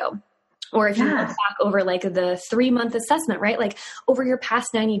 hours ago? Or if you look back over like the 3-month assessment, right? Like over your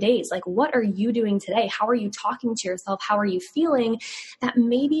past 90 days, like what are you doing today? How are you talking to yourself? How are you feeling that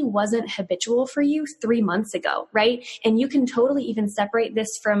maybe wasn't habitual for you 3 months ago, right? And you can totally even separate this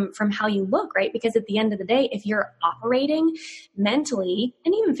from how you look, right? Because at the end of the day, if you're operating mentally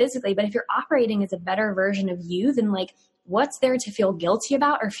and even physically, but if you're operating as a better version of you, then like what's there to feel guilty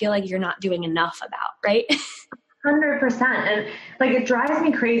about or feel like you're not doing enough about, right? 100%. And like, it drives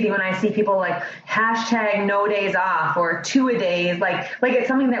me crazy when I see people like hashtag no days off or 2-a-days. Like it's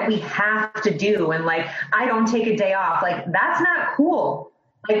something that we have to do. And like, I don't take a day off. Like, that's not cool.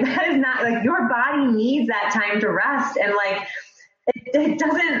 Like, that is not, like, your body needs that time to rest. And like, it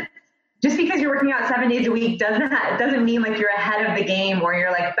doesn't, just because you're working out 7 days a week doesn't mean like you're ahead of the game or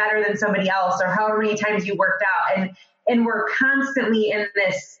you're like better than somebody else or however many times you worked out. And we're constantly in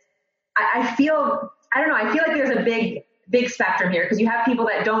this, I feel like there's a big spectrum here because you have people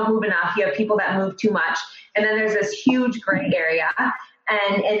that don't move enough. You have people that move too much. And then there's this huge gray area.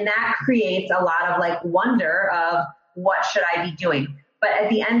 And that creates a lot of like wonder of what should I be doing? But at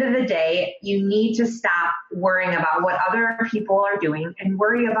the end of the day, you need to stop worrying about what other people are doing and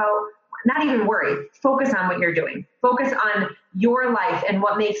focus on what you're doing. Focus on your life and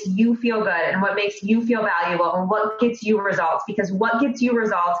what makes you feel good and what makes you feel valuable and what gets you results, because what gets you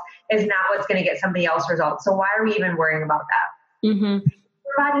results is not what's going to get somebody else results. So why are we even worrying about that? Mm-hmm.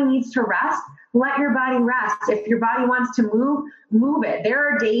 Your body needs to rest. Let your body rest. If your body wants to move it. There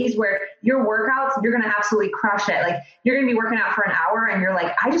are days where your workouts, you're going to absolutely crush it. Like, you're going to be working out for an hour and you're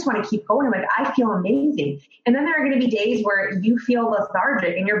like, I just want to keep going. Like, I feel amazing. And then there are going to be days where you feel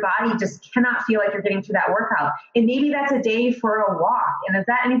lethargic and your body just cannot feel like you're getting through that workout. And maybe that's a day for a walk. And is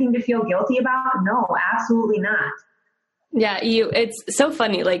that anything to feel guilty about? No, absolutely not. Yeah, it's so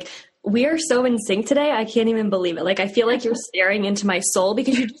funny. Like, we are so in sync today. I can't even believe it. Like, I feel like you're staring into my soul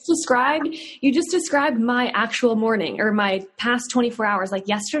because you just described my actual morning or my past 24 hours. Like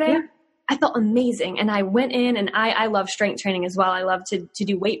yesterday, I felt amazing. And I went in and I love strength training as well. I love to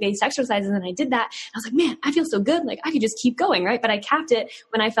do weight-based exercises. And I did that. I was like, man, I feel so good. Like, I could just keep going. Right. But I capped it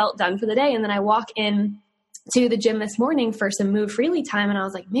when I felt done for the day. And then I walk in to the gym this morning for some move freely time. And I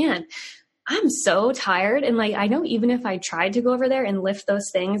was like, man, I'm so tired. And like, I know even if I tried to go over there and lift those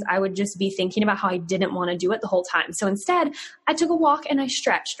things, I would just be thinking about how I didn't want to do it the whole time. So instead, I took a walk and I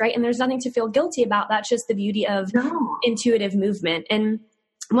stretched, right? And there's nothing to feel guilty about. That's just the beauty of intuitive movement. And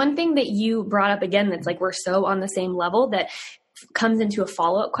one thing that you brought up again, that's like, we're so on the same level, that comes into a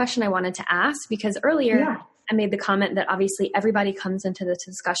follow-up question I wanted to ask, because earlier I made the comment that obviously everybody comes into this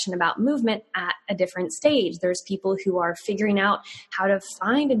discussion about movement at a different stage. There's people who are figuring out how to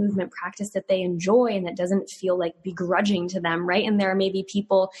find a movement practice that they enjoy and that doesn't feel like begrudging to them, right? And there are maybe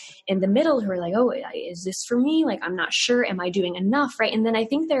people in the middle who are like, oh, is this for me? Like, I'm not sure. Am I doing enough, right? And then I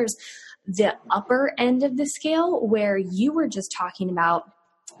think there's the upper end of the scale where you were just talking about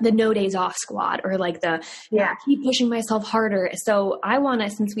the no days off squad, or like the keep pushing myself harder. So I want to,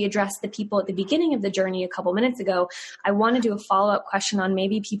 since we addressed the people at the beginning of the journey a couple minutes ago, I want to do a follow-up question on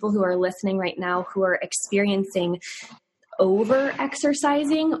maybe people who are listening right now who are experiencing over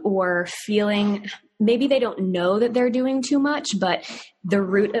exercising or feeling maybe they don't know that they're doing too much, but the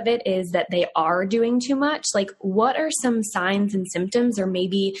root of it is that they are doing too much. Like, what are some signs and symptoms, or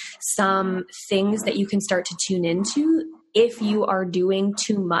maybe some things that you can start to tune into if you are doing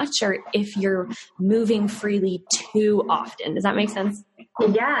too much, or if you're moving freely too often? Does that make sense?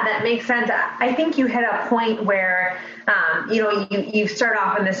 Yeah, that makes sense. I think you hit a point where, you start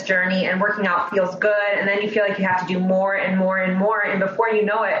off on this journey and working out feels good. And then you feel like you have to do more and more and more. And before you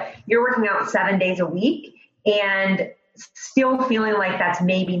know it, you're working out 7 days a week and still feeling like that's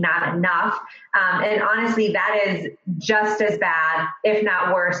maybe not enough. And honestly, that is just as bad, if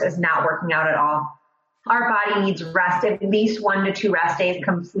not worse, as not working out at all. Our body needs rest, at least 1 to 2 rest days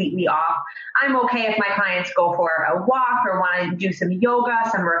completely off. I'm okay if my clients go for a walk or want to do some yoga,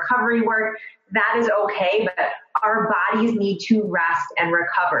 some recovery work. That is okay, but our bodies need to rest and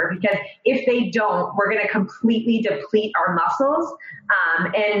recover, because if they don't, we're going to completely deplete our muscles.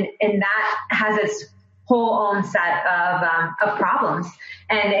 And that has its whole own set of problems.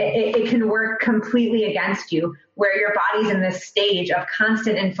 And it can work completely against you, where your body's in this stage of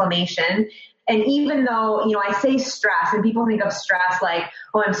constant inflammation. And even though, I say stress, and people think of stress like,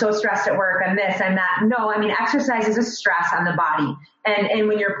 oh, I'm so stressed at work, I'm this, I'm that. No, I mean, exercise is a stress on the body. And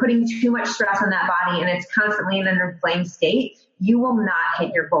when you're putting too much stress on that body and it's constantly in an inflamed state, you will not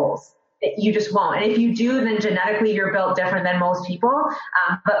hit your goals. You just won't. And if you do, then genetically you're built different than most people.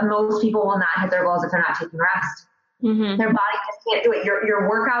 But most people will not hit their goals if they're not taking rest. Mm-hmm. Their body just can't do it. Your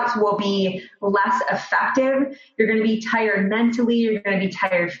workouts will be less effective. You're going to be tired mentally. You're going to be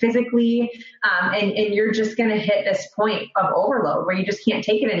tired physically. And you're just going to hit this point of overload where you just can't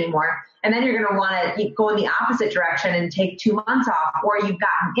take it anymore. And then you're going to want to go in the opposite direction and take 2 months off, or you've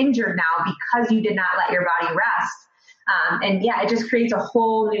gotten injured now because you did not let your body rest. And yeah, it just creates a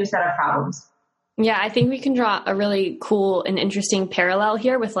whole new set of problems. Yeah, I think we can draw a really cool and interesting parallel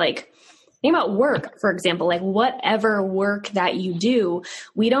here with think about work, for example, whatever work that you do,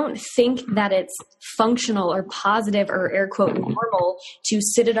 we don't think that it's functional or positive or air quote normal to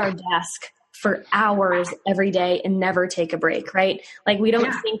sit at our desk for hours every day and never take a break, right? We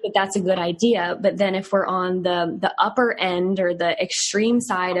don't think that that's a good idea. But then if we're on the upper end or the extreme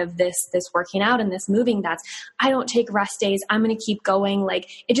side of this working out and this moving, I don't take rest days, I'm going to keep going.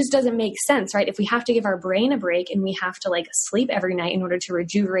 It just doesn't make sense, right? If we have to give our brain a break and we have to sleep every night in order to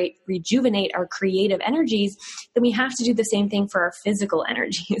rejuvenate our creative energies, then we have to do the same thing for our physical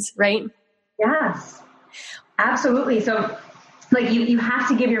energies, right? Yes, absolutely. So you have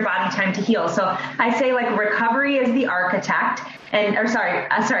to give your body time to heal. So I say recovery is the architect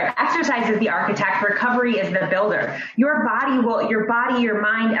exercise is the architect. Recovery is the builder. Your body, your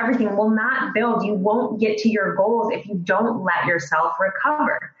mind, everything will not build. You won't get to your goals if you don't let yourself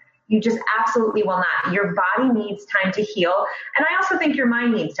recover. You just absolutely will not. Your body needs time to heal. And I also think your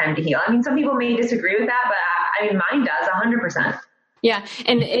mind needs time to heal. I mean, some people may disagree with that, but mine does 100%. Yeah.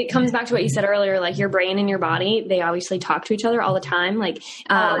 And it comes back to what you said earlier, your brain and your body, they obviously talk to each other all the time.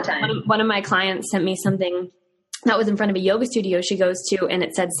 All the time. One of my clients sent me something that was in front of a yoga studio she goes to, and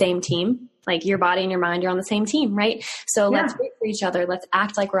it said same team. Your body and your mind are on the same team, right? So let's wait for each other. Let's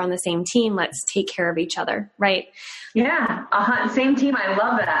act like we're on the same team. Let's take care of each other, right? Yeah. Same team. I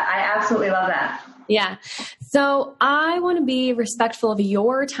love that. I absolutely love that. Yeah. So I want to be respectful of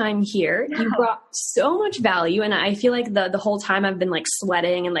your time here. You brought so much value, and I feel like the whole time I've been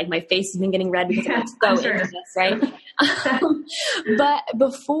sweating and my face has been getting red because I'm so into this, right? But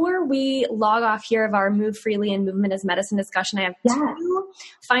before we log off here of our Move Freely and Movement as Medicine discussion, I have two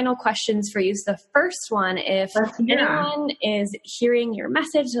final questions for you. So the first one, if anyone is hearing your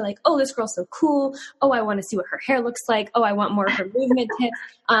message, they're like, oh, this girl's so cool. Oh, I want to see what her hair looks like. Oh, I want more of her movement tips.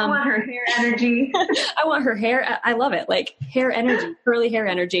 I want her hair energy. I want her hair. I love it. Hair energy, curly hair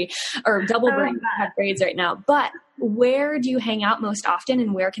energy, or double braids. I have braids right now. But where do you hang out most often,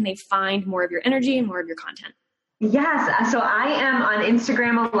 and where can they find more of your energy and more of your content? Yes. So I am on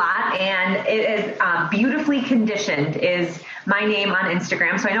Instagram a lot, and it is Beautifully Conditioned is my name on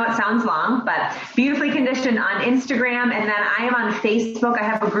Instagram. So I know it sounds long, but Beautifully Conditioned on Instagram. And then I am on Facebook. I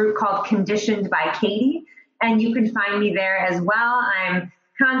have a group called Conditioned by Katy, and you can find me there as well. I'm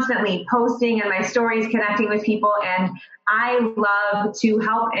constantly posting in my stories, connecting with people, and I love to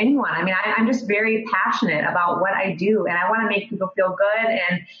help anyone. I'm just very passionate about what I do, and I want to make people feel good.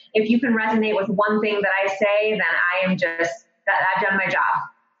 And if you can resonate with one thing that I say, then I've done my job.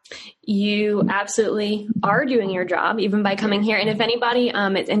 You absolutely are doing your job, even by coming here. And if anybody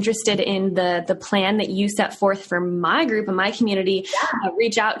is interested in the plan that you set forth for my group and my community,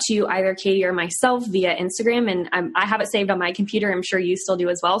 reach out to either Katy or myself via Instagram. And I have it saved on my computer. I'm sure you still do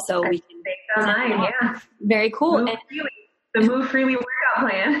as well. So we can save it on mine. Yeah. Very cool. The Move Freely workout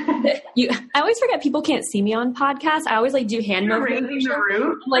plan. I always forget people can't see me on podcasts. I always do hand motions. Raising the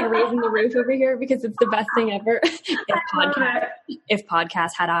roof. I'm raising the roof over here because it's the best thing ever. If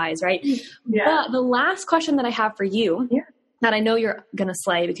podcasts had eyes, right? Yeah. But the last question that I have for you, that I know you're going to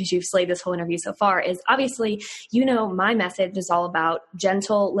slay because you've slayed this whole interview so far, is obviously, my message is all about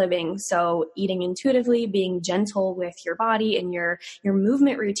gentle living. So eating intuitively, being gentle with your body and your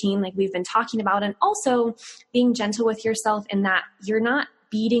movement routine, like we've been talking about, and also being gentle with yourself in that you're not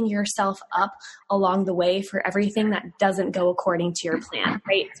beating yourself up along the way for everything that doesn't go according to your plan,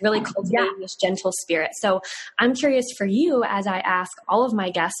 right? It's really cultivating this gentle spirit. So I'm curious for you, as I ask all of my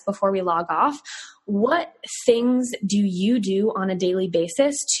guests before we log off, what things do you do on a daily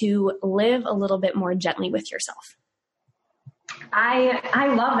basis to live a little bit more gently with yourself?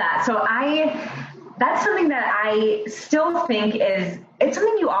 I love that. So that's something that I still think it's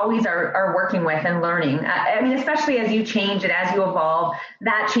something you always are working with and learning. I mean, especially as you change and as you evolve,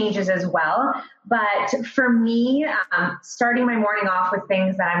 that changes as well. But for me, starting my morning off with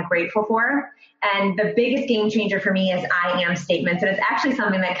things that I'm grateful for, and the biggest game changer for me is I am statements. And it's actually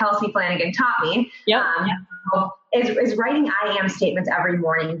something that Kelsey Flanagan taught me. Yep. Is writing I am statements every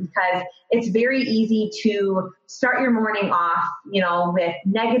morning, because it's very easy to start your morning off, with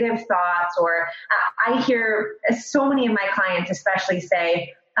negative thoughts, or I hear so many of my clients especially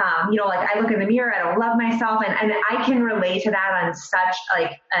say, like I look in the mirror, I don't love myself. And I can relate to that on such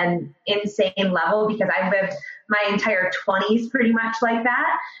like an insane level, because I lived my entire 20s pretty much like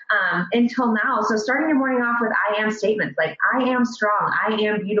that until now. So starting your morning off with I am statements, like I am strong, I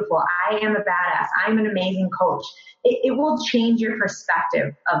am beautiful, I am a badass, I'm an amazing coach. It will change your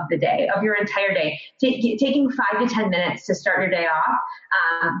perspective of the day, of your entire day. Taking 5 to 10 minutes to start your day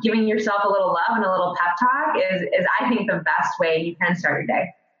off, giving yourself a little love and a little pep talk is I think the best way you can start your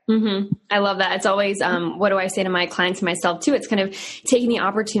day. Mm-hmm. I love that. It's always, what do I say to my clients and myself too? It's kind of taking the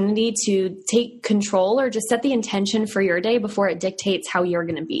opportunity to take control or just set the intention for your day before it dictates how you're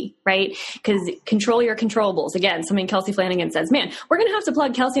going to be, right? Because control your controllables. Again, something Kelsey Flanagan says, man, we're going to have to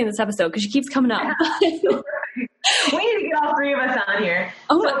plug Kelsey in this episode because she keeps coming up. We need to get all three of us on here.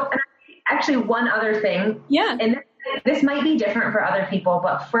 Oh, so, actually, one other thing. Yeah. And this might be different for other people,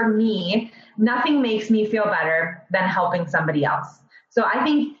 but for me, nothing makes me feel better than helping somebody else. So I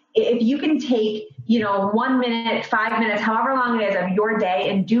think if you can take, 1 minute, 5 minutes, however long it is of your day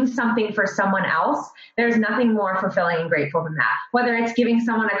and do something for someone else, there's nothing more fulfilling and grateful than that. Whether it's giving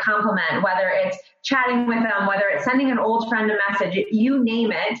someone a compliment, whether it's chatting with them, whether it's sending an old friend a message, you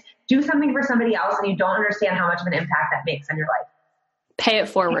name it, do something for somebody else and you don't understand how much of an impact that makes on your life. Pay it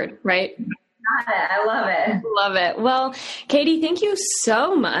forward, right? Got it. I love it. Love it. Well, Katy, thank you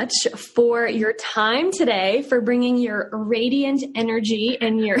so much for your time today, for bringing your radiant energy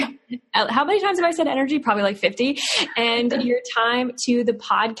and your, how many times have I said energy? Probably like 50, and your time to the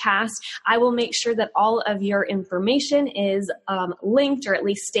podcast. I will make sure that all of your information is linked or at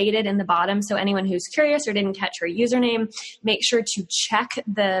least stated in the bottom. So anyone who's curious or didn't catch her username, make sure to check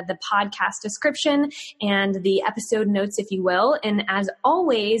the podcast description and the episode notes, if you will. And as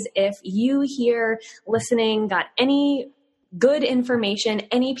always, if you here listening got any good information,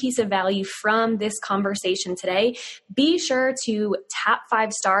 any piece of value from this conversation today, be sure to tap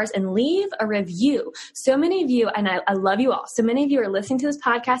 5 stars and leave a review. So many of you, and I love you all, so many of you are listening to this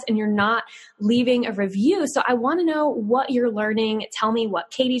podcast and you're not leaving a review. So I want to know what you're learning. Tell me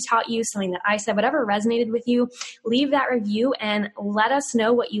what Katy taught you, something that I said, whatever resonated with you. Leave that review and let us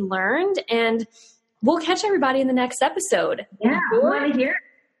know what you learned. And we'll catch everybody in the next episode. Yeah, we want to hear it.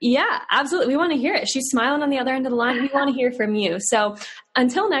 Yeah, absolutely. We want to hear it. She's smiling on the other end of the line. We want to hear from you. So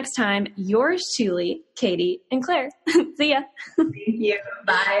until next time, yours truly, Katy and Claire. See ya. Thank you.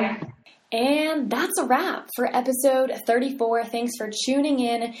 Bye. And that's a wrap for episode 34. Thanks for tuning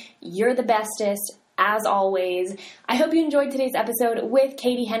in. You're the bestest. As always, I hope you enjoyed today's episode with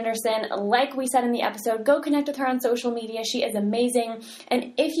Katy Henderson. Like we said in the episode, go connect with her on social media. She is amazing.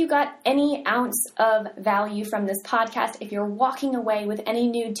 And if you got any ounce of value from this podcast, if you're walking away with any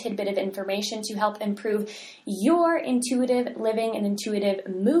new tidbit of information to help improve your intuitive living and intuitive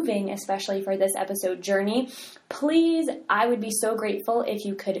moving, especially for this episode journey, please, I would be so grateful if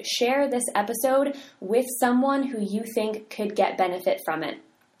you could share this episode with someone who you think could get benefit from it.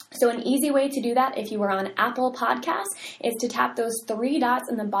 So an easy way to do that, if you are on Apple Podcasts, is to tap those 3 dots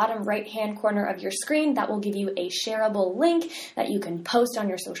in the bottom right-hand corner of your screen. That will give you a shareable link that you can post on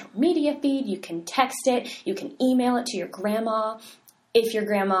your social media feed. You can text it. You can email it to your grandma. If your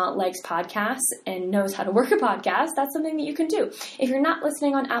grandma likes podcasts and knows how to work a podcast, that's something that you can do. If you're not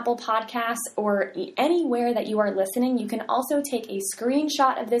listening on Apple Podcasts or anywhere that you are listening, you can also take a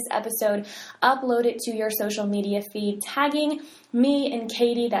screenshot of this episode, upload it to your social media feed, tagging me and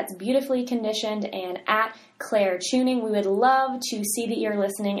Katy, that's beautifully conditioned, and at Claire Tuning. We would love to see that you're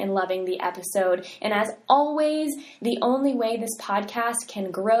listening and loving the episode. And as always, the only way this podcast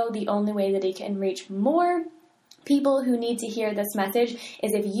can grow, the only way that it can reach more people who need to hear this message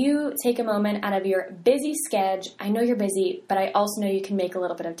is if you take a moment out of your busy schedule. I know you're busy, but I also know you can make a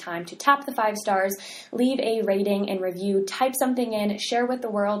little bit of time to tap the 5 stars, leave a rating and review, type something in, share with the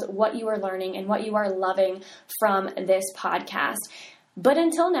world what you are learning and what you are loving from this podcast. But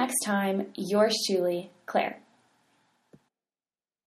until next time, yours truly, Claire.